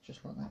actually,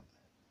 just like that.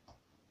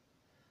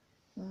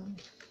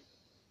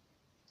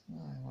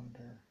 I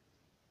wonder.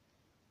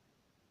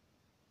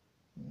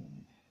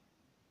 Yeah.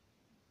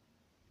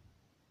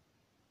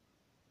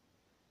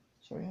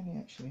 So we only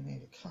actually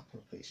need a couple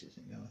of pieces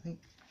in there, I think,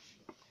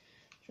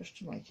 just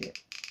to make it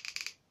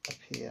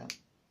appear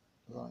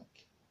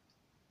like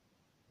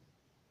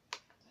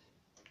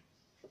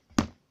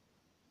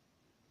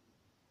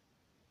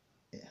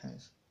it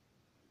has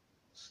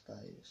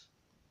stays.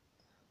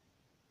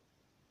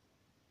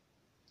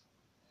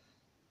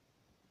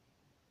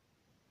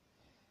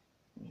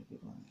 There's a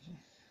good one actually.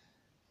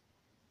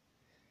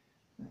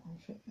 That one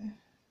fit there?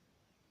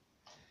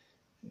 I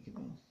think it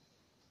will.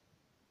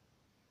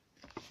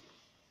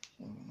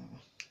 So another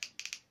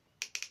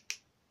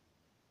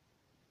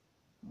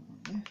one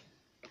there.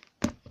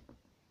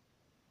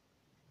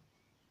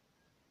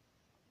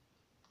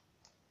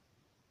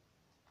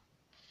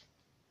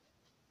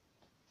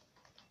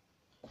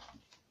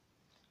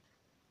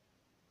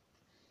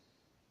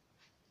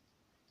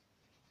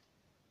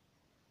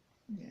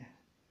 Yeah,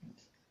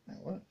 that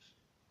works.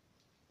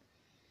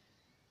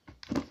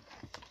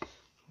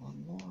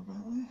 One more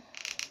about there.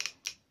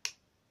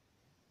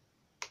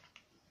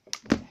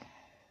 Yeah.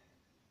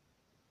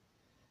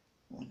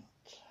 Why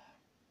not?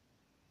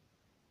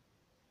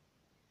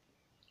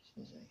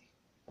 Says a.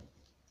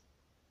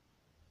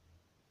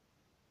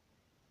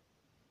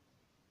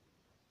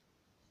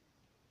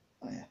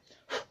 Oh yeah.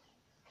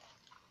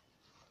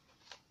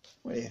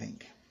 What do you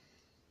think?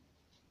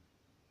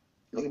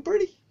 Looking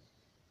pretty?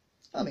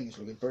 I think it's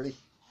looking pretty.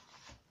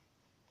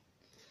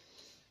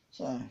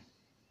 So,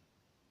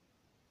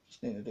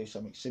 just need to do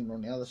something similar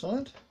on the other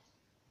side.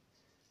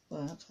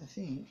 But I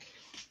think,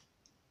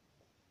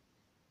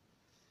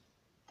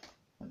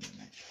 I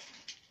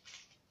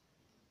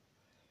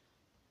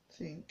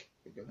think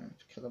we're going to have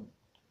to cut them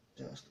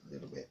just a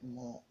little bit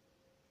more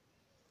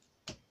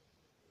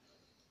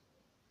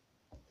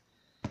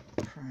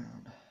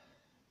proud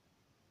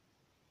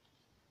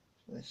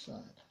to this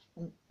side.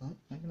 Oh, no,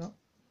 maybe not.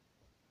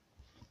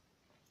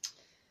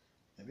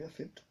 Maybe I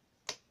fibbed.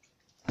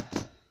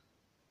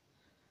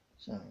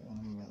 So, I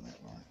know about that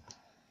right.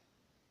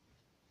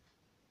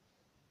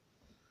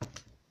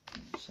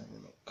 Let's have a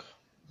look.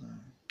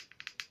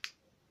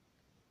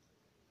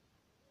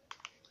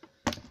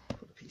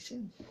 Put a piece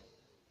in.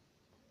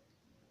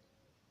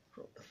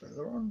 Drop the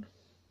feather on.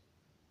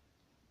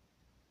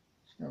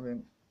 Snap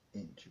him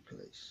into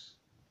place.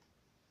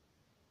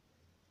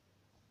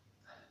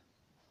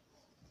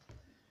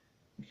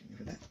 We can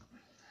leave it that.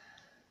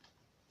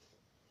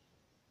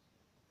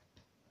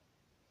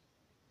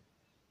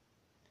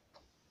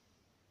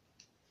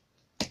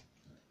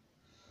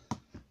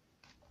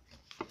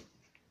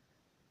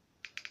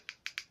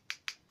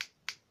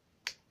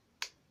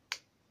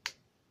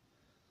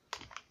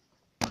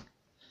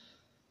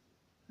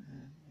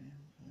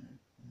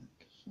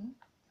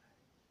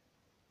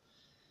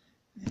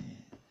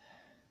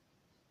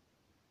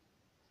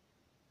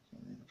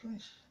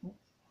 Place. Oh,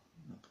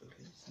 not good,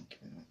 thank you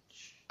very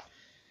much.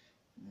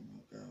 And then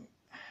we'll go.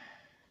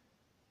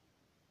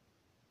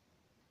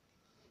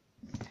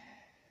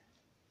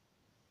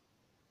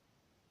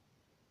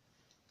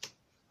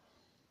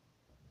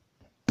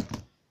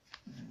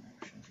 And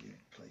I'll show you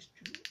a place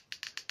to.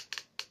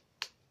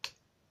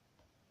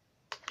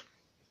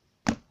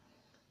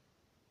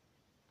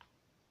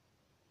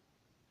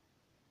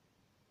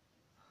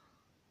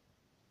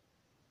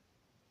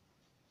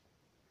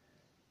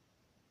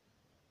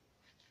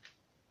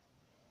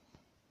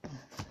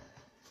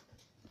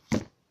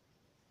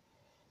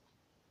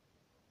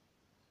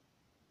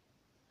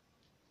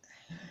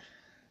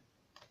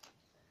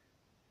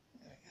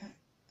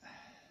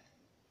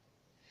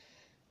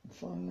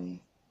 Finally,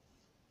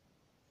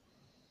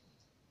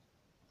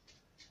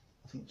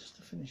 I think just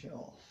to finish it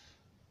off,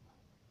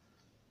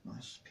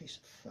 nice piece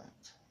of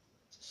fat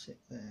to sit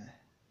there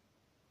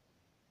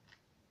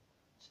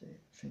to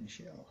finish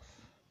it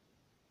off.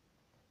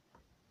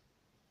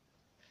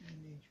 I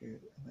need you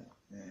about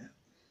there.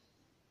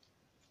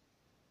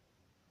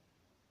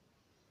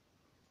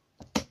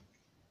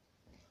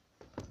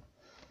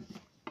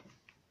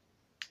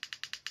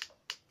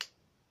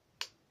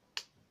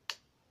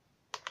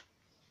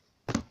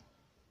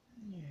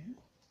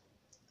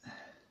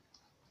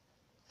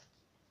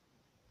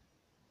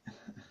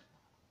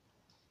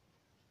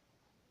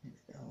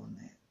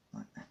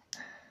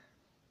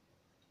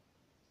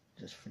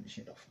 Just finish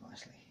it off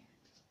nicely.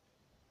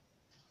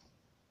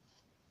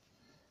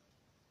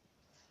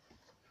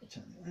 If I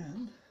turn it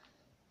around,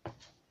 I'll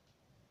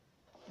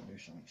do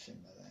something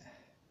similar there.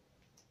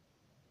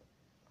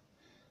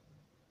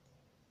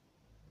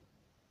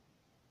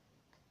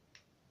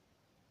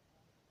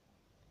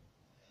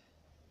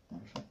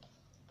 Perfect.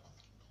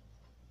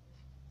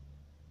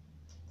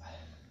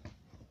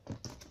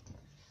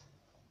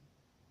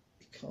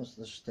 Because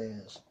the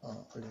stairs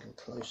are a little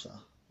closer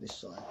this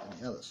side than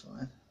the other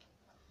side,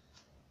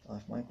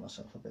 I've made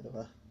myself a bit of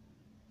a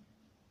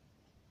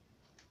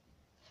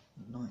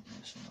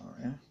nightmare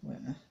scenario where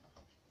I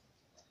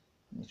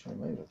need to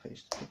remove a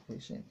piece to put a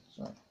piece in.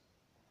 So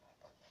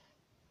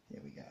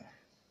here we go.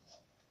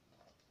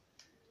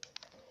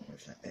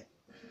 Remove that bit.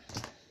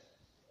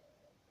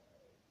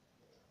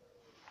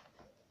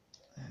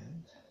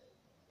 And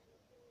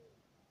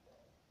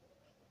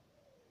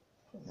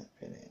put that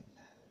bit in.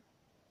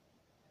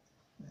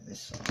 Now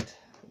this side,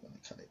 we're going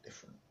to cut it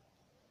different.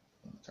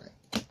 Okay,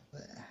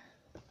 there.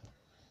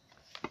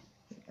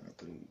 We're going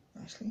to glue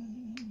nicely.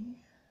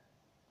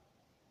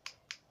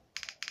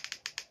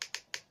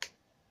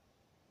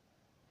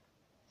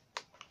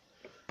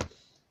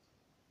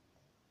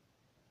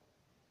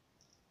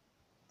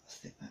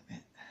 Stick that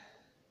bit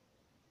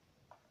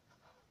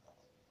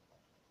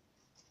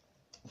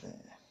there.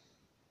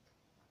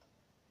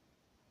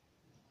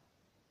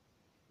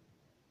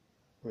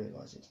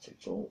 Realise it's too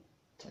tall,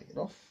 take it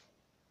off,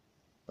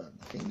 burn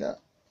the finger,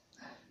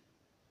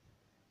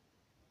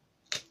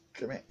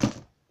 trim it,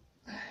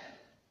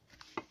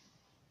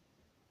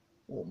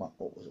 warm up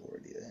what was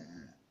already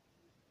there,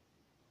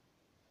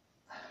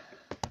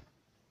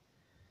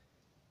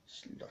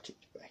 slot it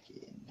back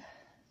in,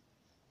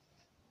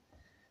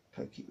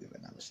 poke it with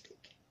another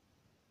stick.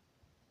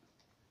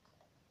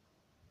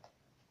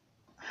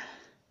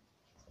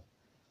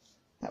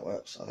 That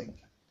works, I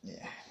think,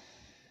 yeah.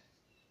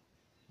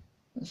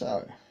 And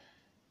so,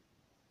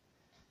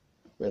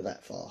 we're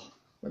that far,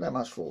 we're that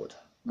much forward,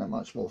 not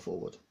much more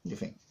forward. What do you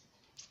think?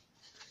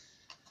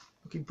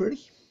 Looking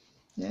pretty?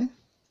 Yeah?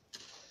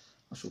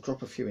 I shall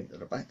drop a few into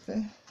the back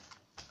there.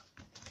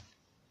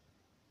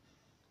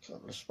 A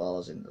couple of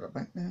spars into the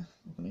back there.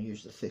 I'm going to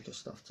use the thicker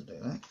stuff to do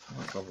that. I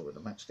won't bother with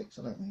the matchsticks,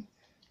 I don't think.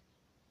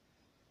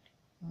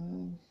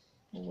 Or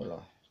will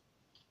I?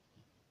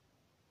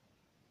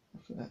 I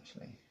could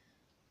actually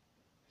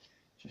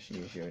just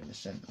use you in the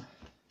centre,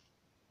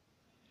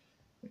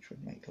 which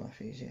would make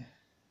life easier.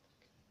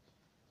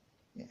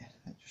 Yeah,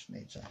 that just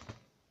needs a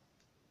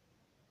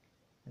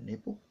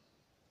nibble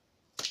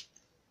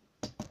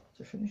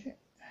to finish it.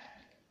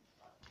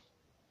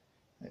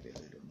 Maybe a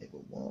little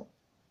nibble more.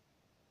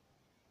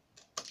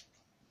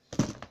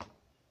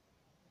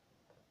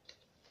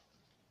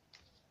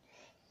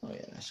 Oh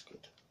yeah, that's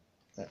good.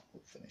 That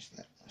will finish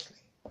that nicely.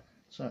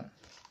 So,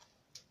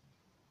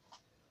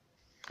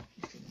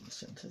 get in the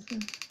centre there.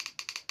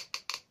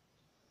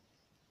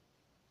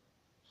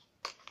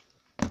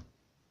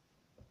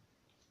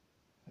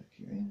 Poke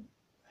you in.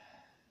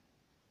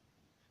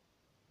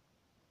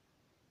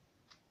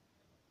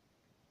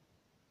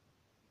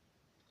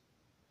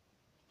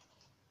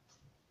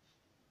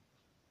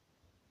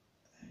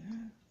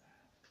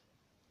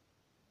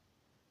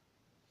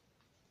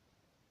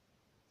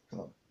 Come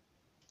on.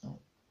 Oh,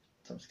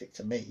 don't stick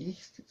to me,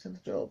 stick to the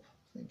job.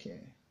 Thank you.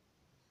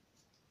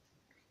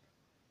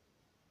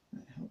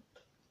 That helped.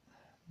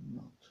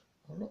 Not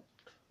a lot.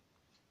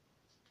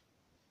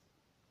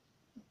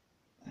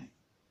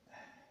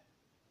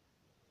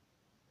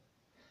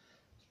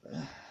 It's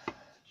better.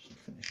 Just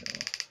finish it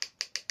off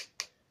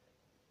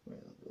with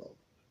a blob.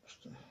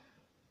 Just to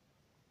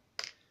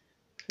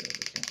fill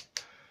the gap.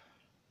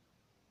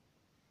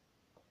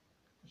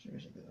 Because there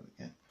is a bit of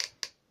a gap.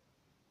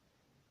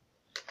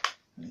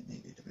 And it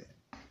needed a bit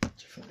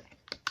to fill it.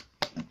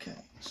 Okay,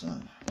 so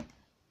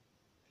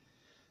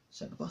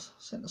centre bus,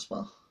 centre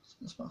spar,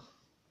 centre spar.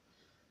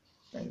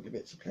 Dangly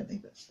bits are plenty,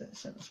 but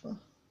centre spar.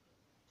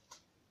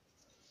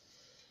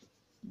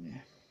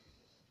 Yeah.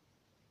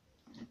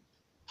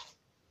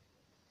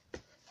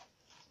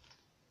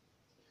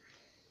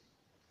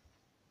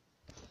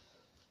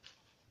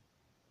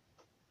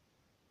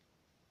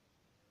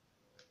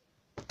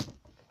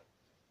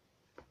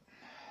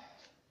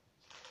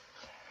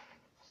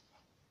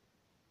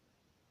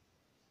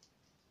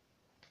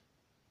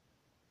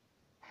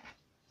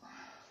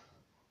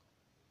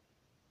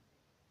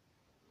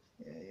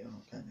 Yeah, you're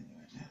not going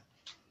anywhere now.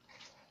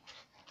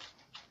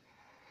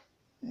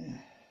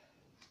 Yeah.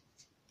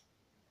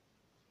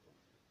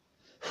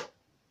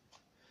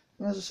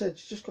 And as I said,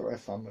 you just got to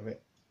have fun with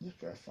it.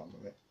 Just have fun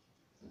with it.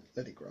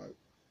 Let it grow.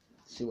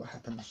 See what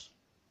happens.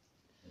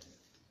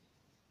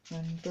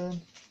 And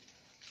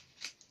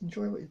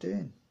enjoy what you're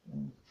doing.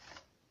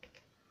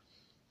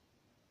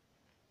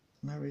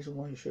 No reason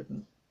why you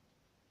shouldn't.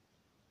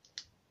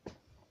 I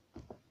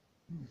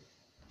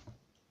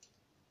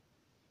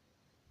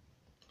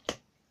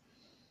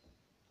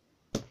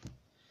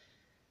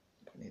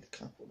need a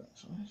couple that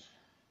size.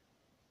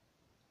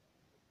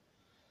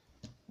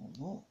 One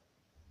more.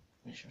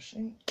 We shall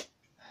see.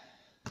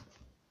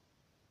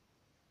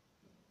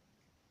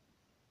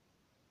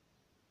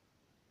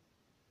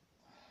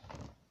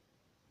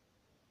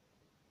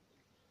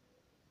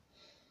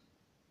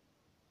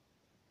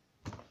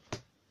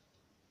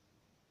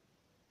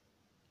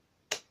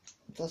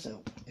 It does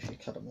help if you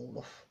cut them all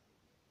off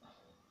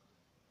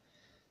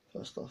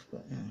first off,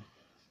 but yeah,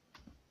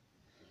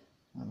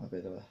 I'm a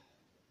bit of a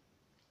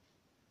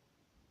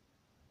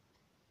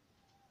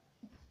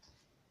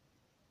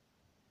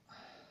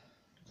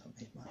don't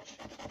need much.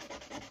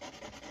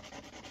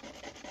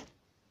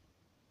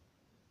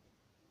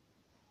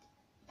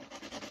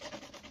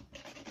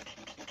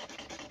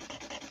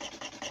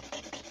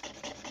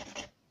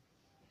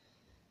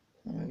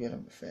 I'm gonna get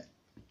them to fit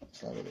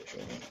slowly but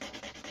surely.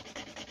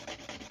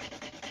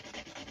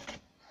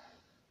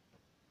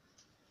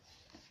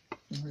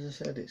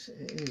 As I said, it's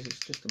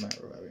just a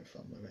matter of having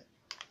fun with it.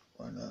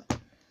 Why not?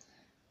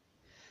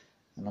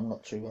 And I'm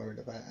not too worried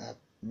about how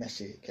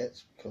messy it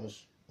gets,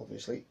 because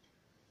obviously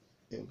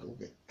it'll all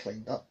get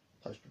cleaned up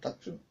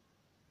post-production.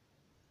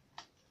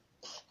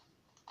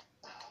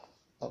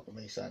 Up to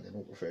me sounding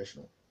all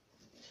professional.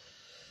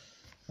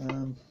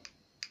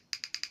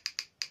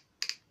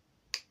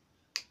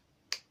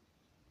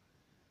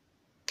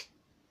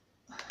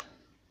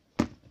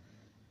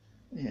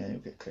 Yeah, it'll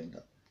get cleaned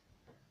up.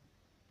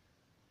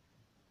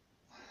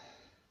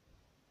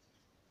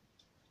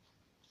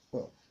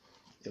 Well,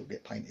 it'll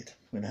get painted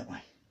in that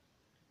way.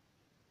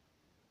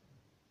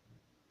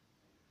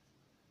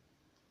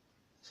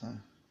 So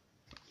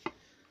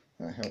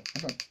that help.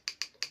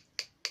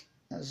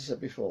 As I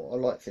said before, I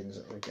like things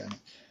that are organic.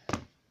 I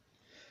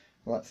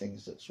like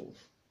things that sort of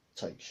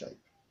take shape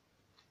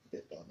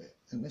bit by bit,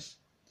 and this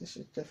is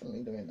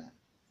definitely doing that,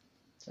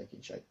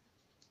 taking shape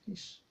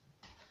piece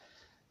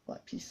by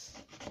piece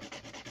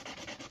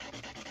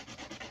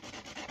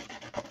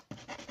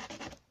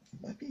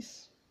by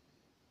piece.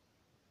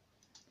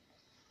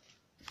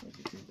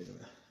 Maybe do a bit of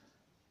a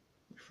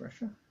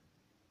refresher.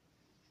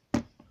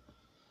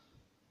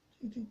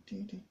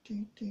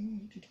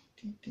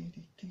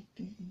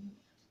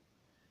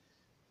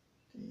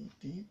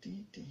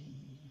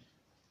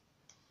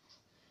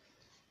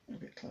 A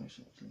bit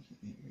closer, I think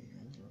it need to be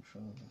over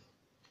further.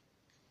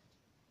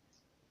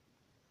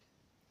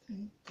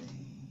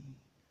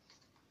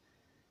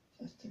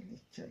 Just a little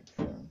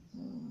further.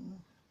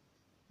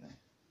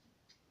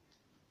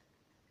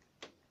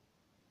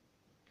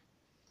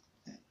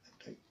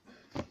 Okay.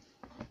 Yeah,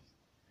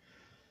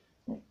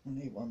 oh, I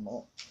need one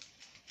more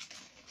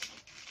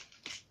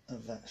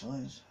of that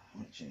size,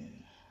 which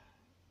is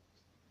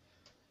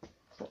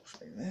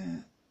approximately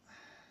there.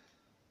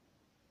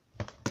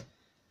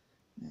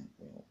 And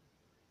we'll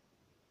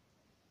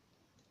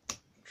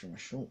trim a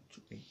short to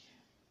be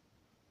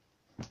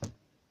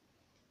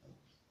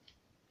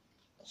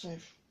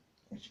safe,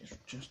 which is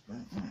just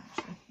about that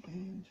actually.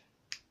 And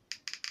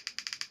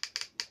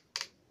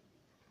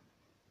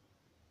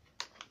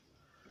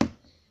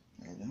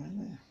that'll go in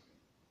there.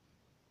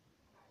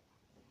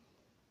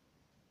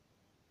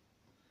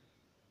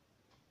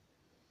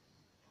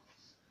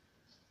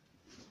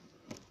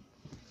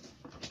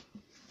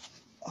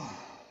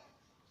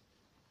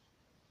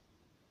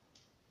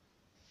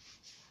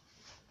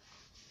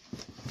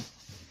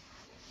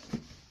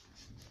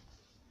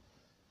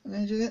 And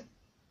there's it.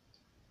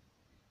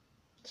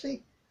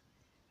 See,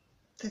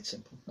 dead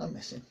simple, no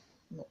messing,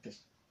 not just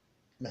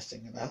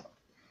messing about.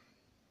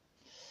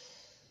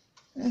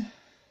 Yeah. You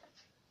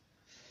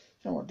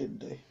know what I didn't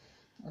do?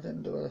 I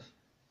didn't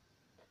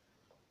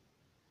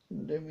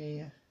do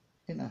me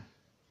inner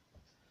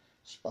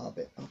spa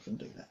bit. I can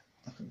do that.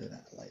 I can do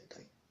that at a later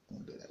date. I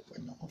can do that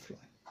when not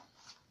offline.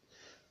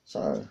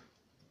 So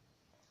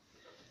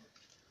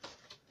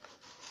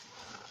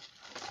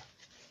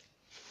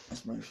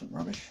let's move some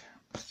rubbish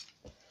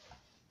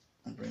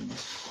and bring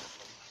this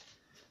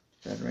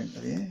further into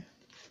the air.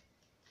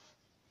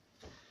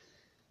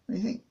 What do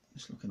you think?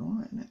 It's looking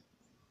alright, isn't it?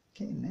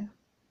 Getting there.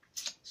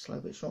 Slow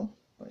but sure,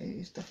 but it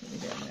is definitely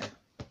getting there.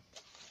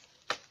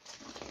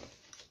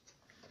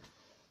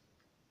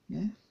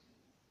 Yeah.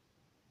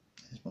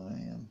 There's my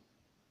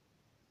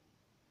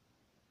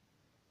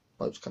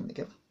boats coming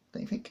together,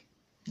 don't you think?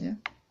 Yeah.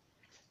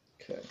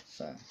 Okay,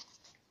 so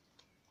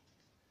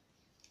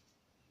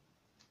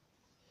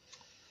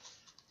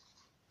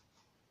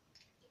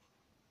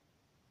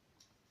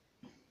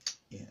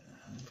yeah,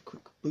 have a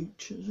quick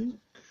butcher's ink,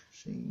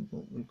 see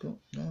what we've got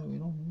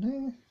going on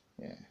there.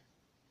 Yeah.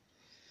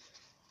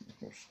 Of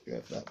course you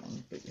have that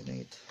one, but you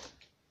need,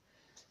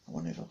 I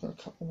wonder if I've got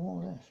a couple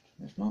more left.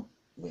 If not,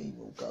 we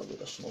will go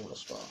with a smaller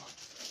spar.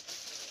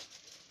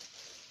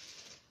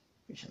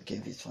 which I'll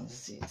give this one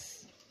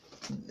this.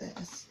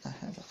 Let's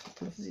have a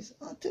couple of these.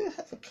 I do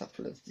have a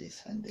couple of these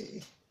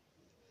handy.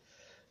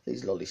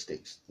 These lolly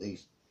sticks,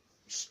 these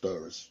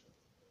stirrers,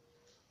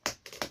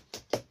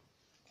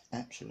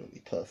 absolutely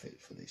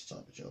perfect for this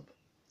type of job.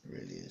 It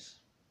really is.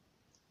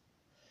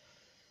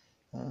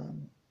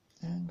 And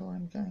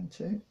I'm going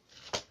to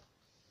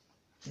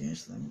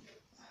use them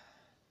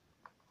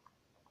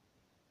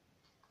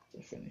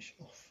to finish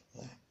off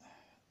that,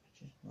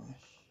 which is nice.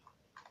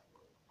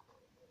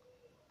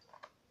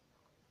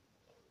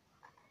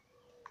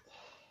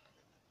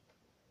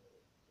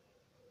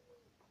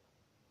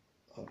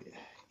 Oh yeah,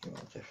 you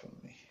are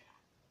definitely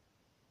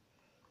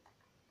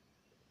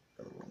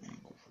a wrong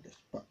angle for this,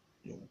 but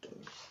you'll do.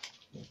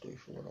 You'll do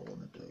for what I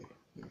want to do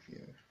with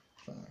you.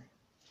 So,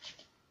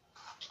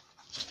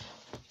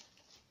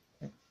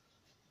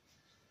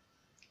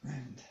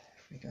 and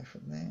if we go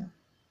from there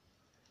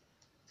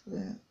to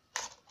there,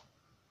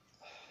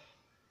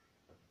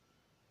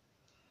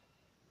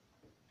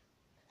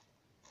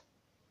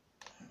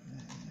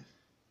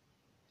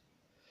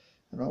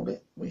 and hold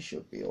it, we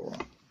should be all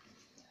right.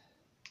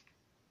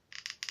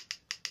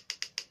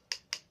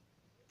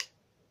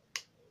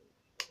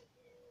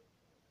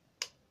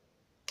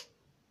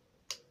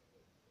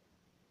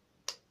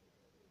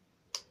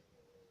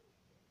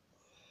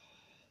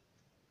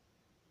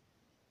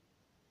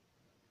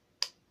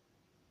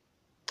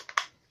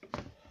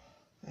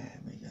 There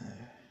we go.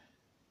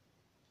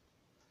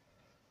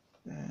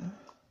 There.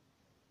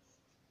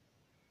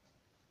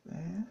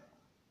 There.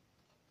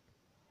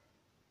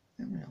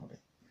 And we hold it.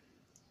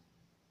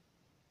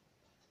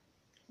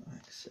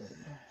 Like so.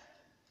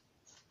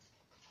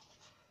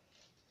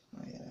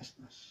 Oh yeah, that's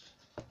nice.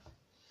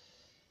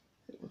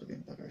 It would have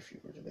been better if you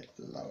were a bit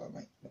lower,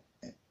 mate, but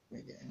yeah,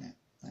 we're getting that.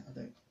 That'll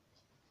do.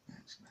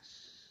 That's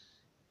nice.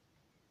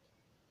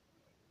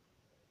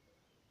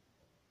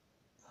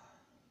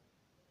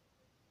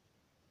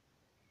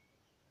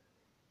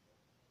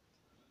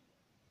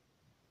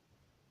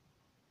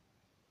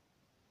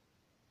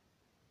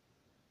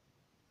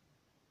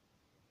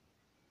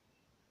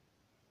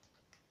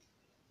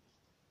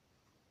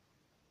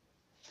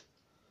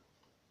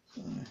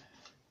 So,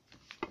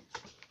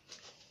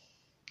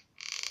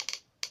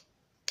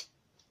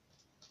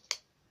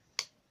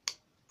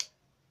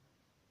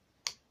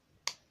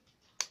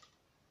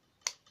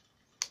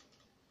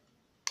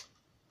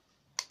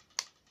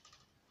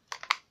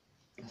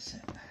 that's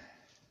it.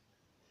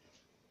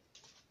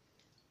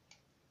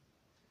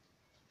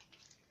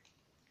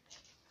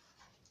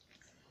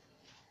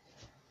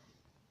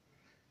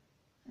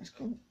 That's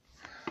cool.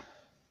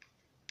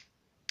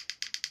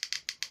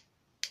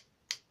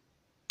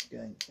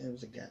 Again, there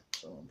was a gap,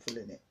 so I'm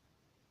filling it.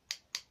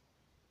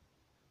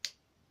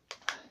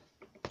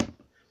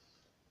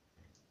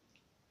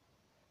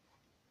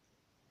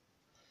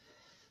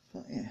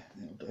 But yeah,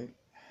 that'll do.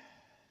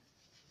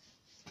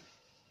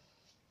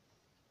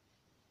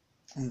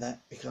 And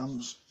that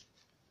becomes,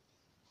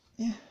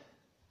 yeah.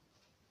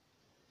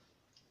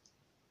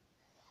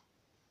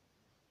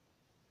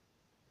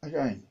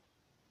 Again,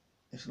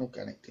 it's an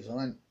organic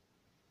design,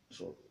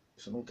 so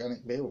it's an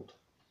organic build.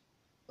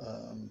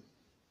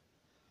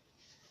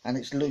 And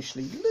it's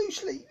loosely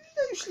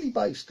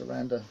based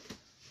around a, I'm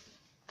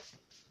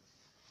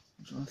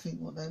trying to think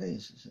what that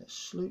is. Is it a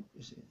sloop?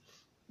 Is it?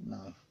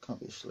 No, can't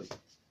be a sloop.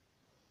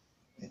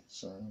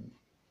 It's I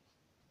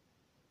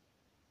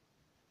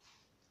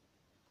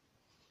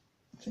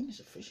think it's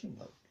a fishing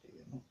boat,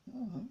 believe it or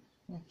not. Oh,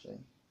 we'll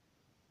see.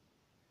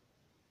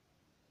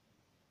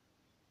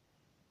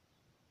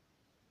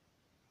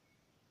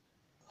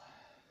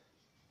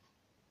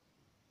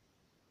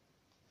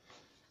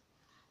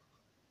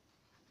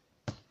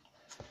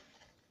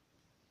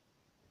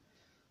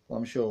 Well,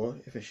 I'm sure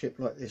if a ship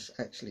like this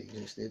actually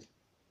existed,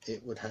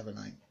 it would have a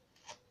name.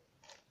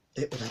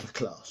 It would have a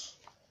class.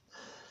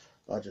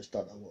 I just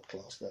don't know what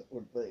class that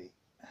would be.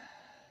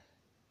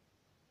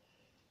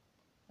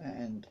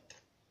 And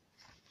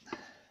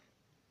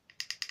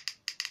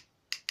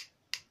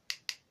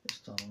this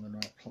time I'm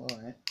going to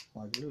apply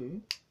my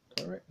glue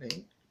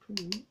directly to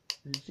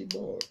the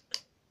board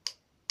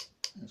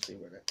and see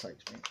where that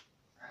takes me.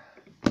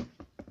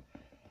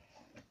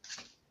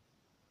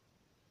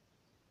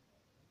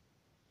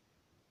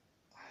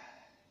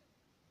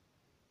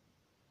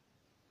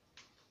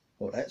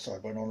 Well, that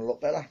side went on a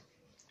lot better.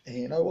 And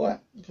you know why?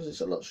 Because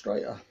it's a lot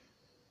straighter.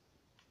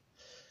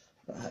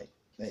 But hey,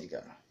 there you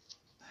go.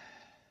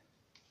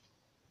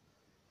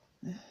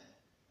 Yeah.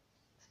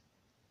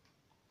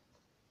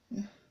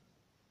 Yeah.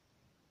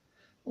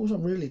 All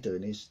I'm really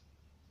doing is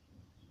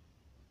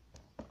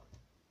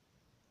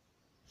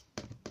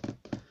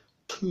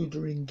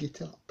tudering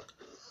it up.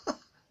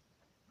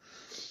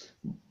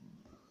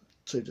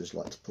 Tudors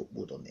like to put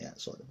wood on the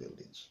outside of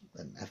buildings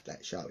and have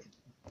that showing.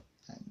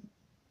 And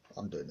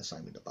I'm doing the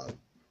same with the boat.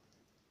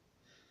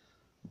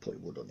 I'm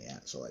putting wood on the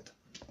outside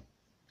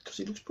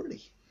because it looks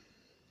pretty.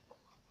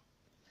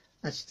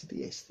 Adds to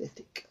the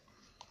aesthetic.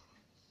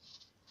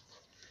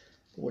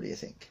 What do you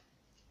think?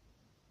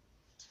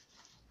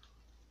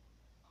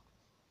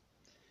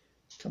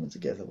 coming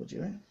together, would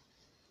you?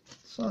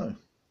 So,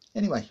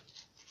 anyway,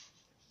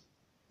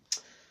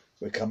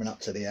 we're coming up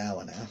to the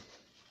hour now,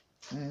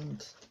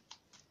 and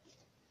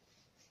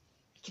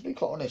to be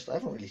quite honest, I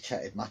haven't really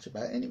chatted much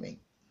about anything.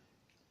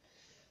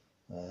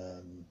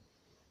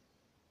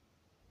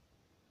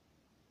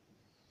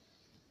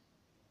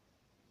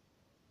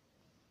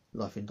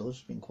 Life indoors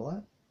has been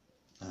quiet.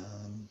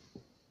 And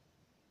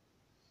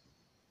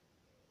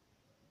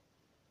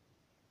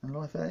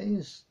life out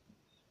is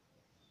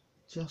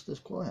just as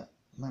quiet.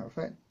 Matter of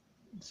fact,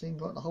 it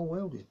seems like the whole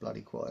world is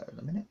bloody quiet at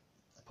the minute,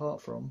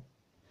 apart from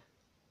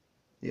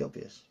the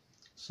obvious.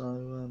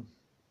 So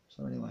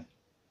anyway, I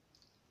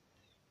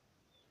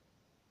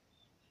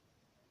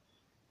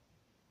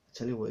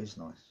tell you what is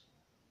nice.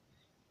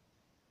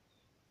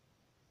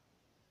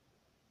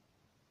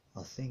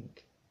 I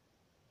think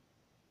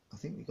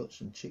we got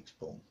some chicks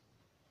born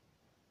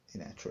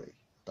in our tree.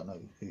 I don't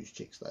know whose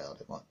chicks they are.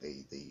 They might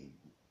be the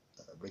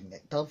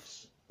ringneck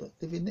doves that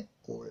live in it,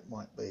 or it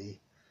might be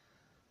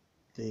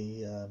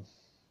the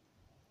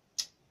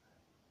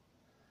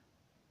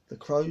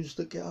crows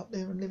that get up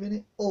there and live in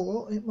it,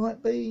 or it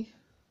might be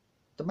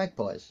the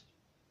magpies.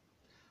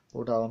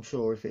 Although I'm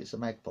sure if it's the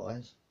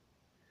magpies,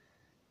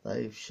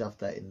 they've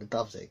shoved that in the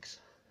dove's eggs.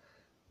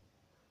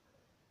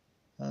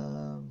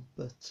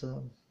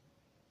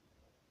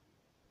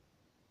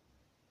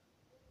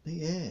 But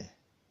yeah,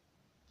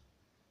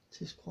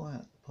 it is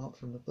quiet apart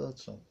from the bird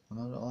song,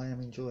 and I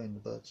am enjoying the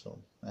bird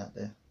song out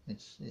there.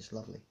 It's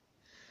lovely.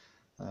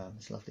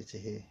 It's lovely to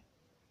hear.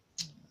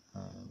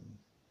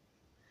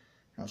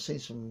 I've seen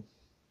some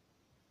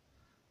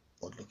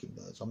odd looking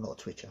birds. I'm not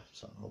a twitcher,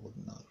 so I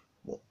wouldn't know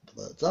what the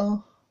birds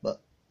are,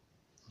 but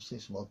I've seen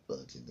some odd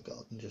birds in the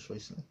garden just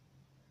recently.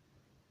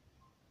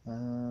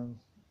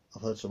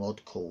 I've heard some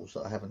odd calls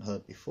that I haven't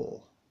heard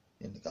before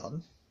in the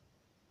garden,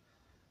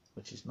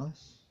 which is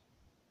nice.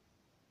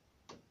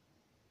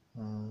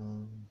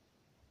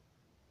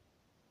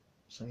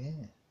 So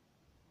yeah,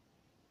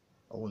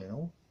 all in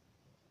all,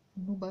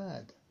 not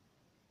bad.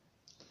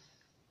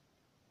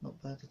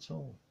 Not bad at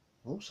all.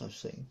 I've also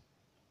seen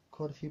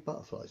quite a few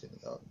butterflies in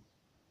the garden,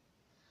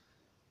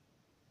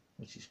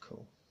 which is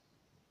cool.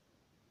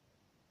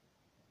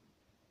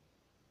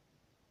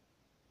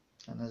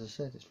 And as I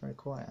said, it's very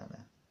quiet out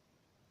there.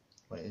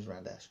 Well, it is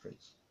around our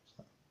streets.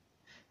 So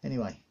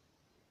anyway,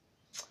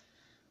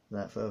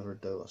 without further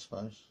ado, I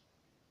suppose,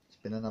 it's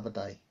been another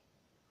day.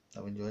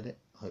 I've enjoyed it.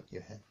 I hope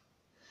you have.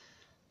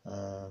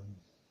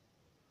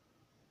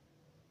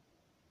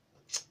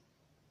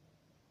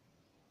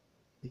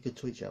 Be good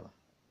to each other.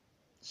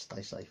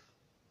 Stay safe.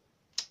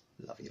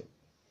 Love you.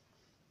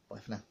 Bye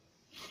for now.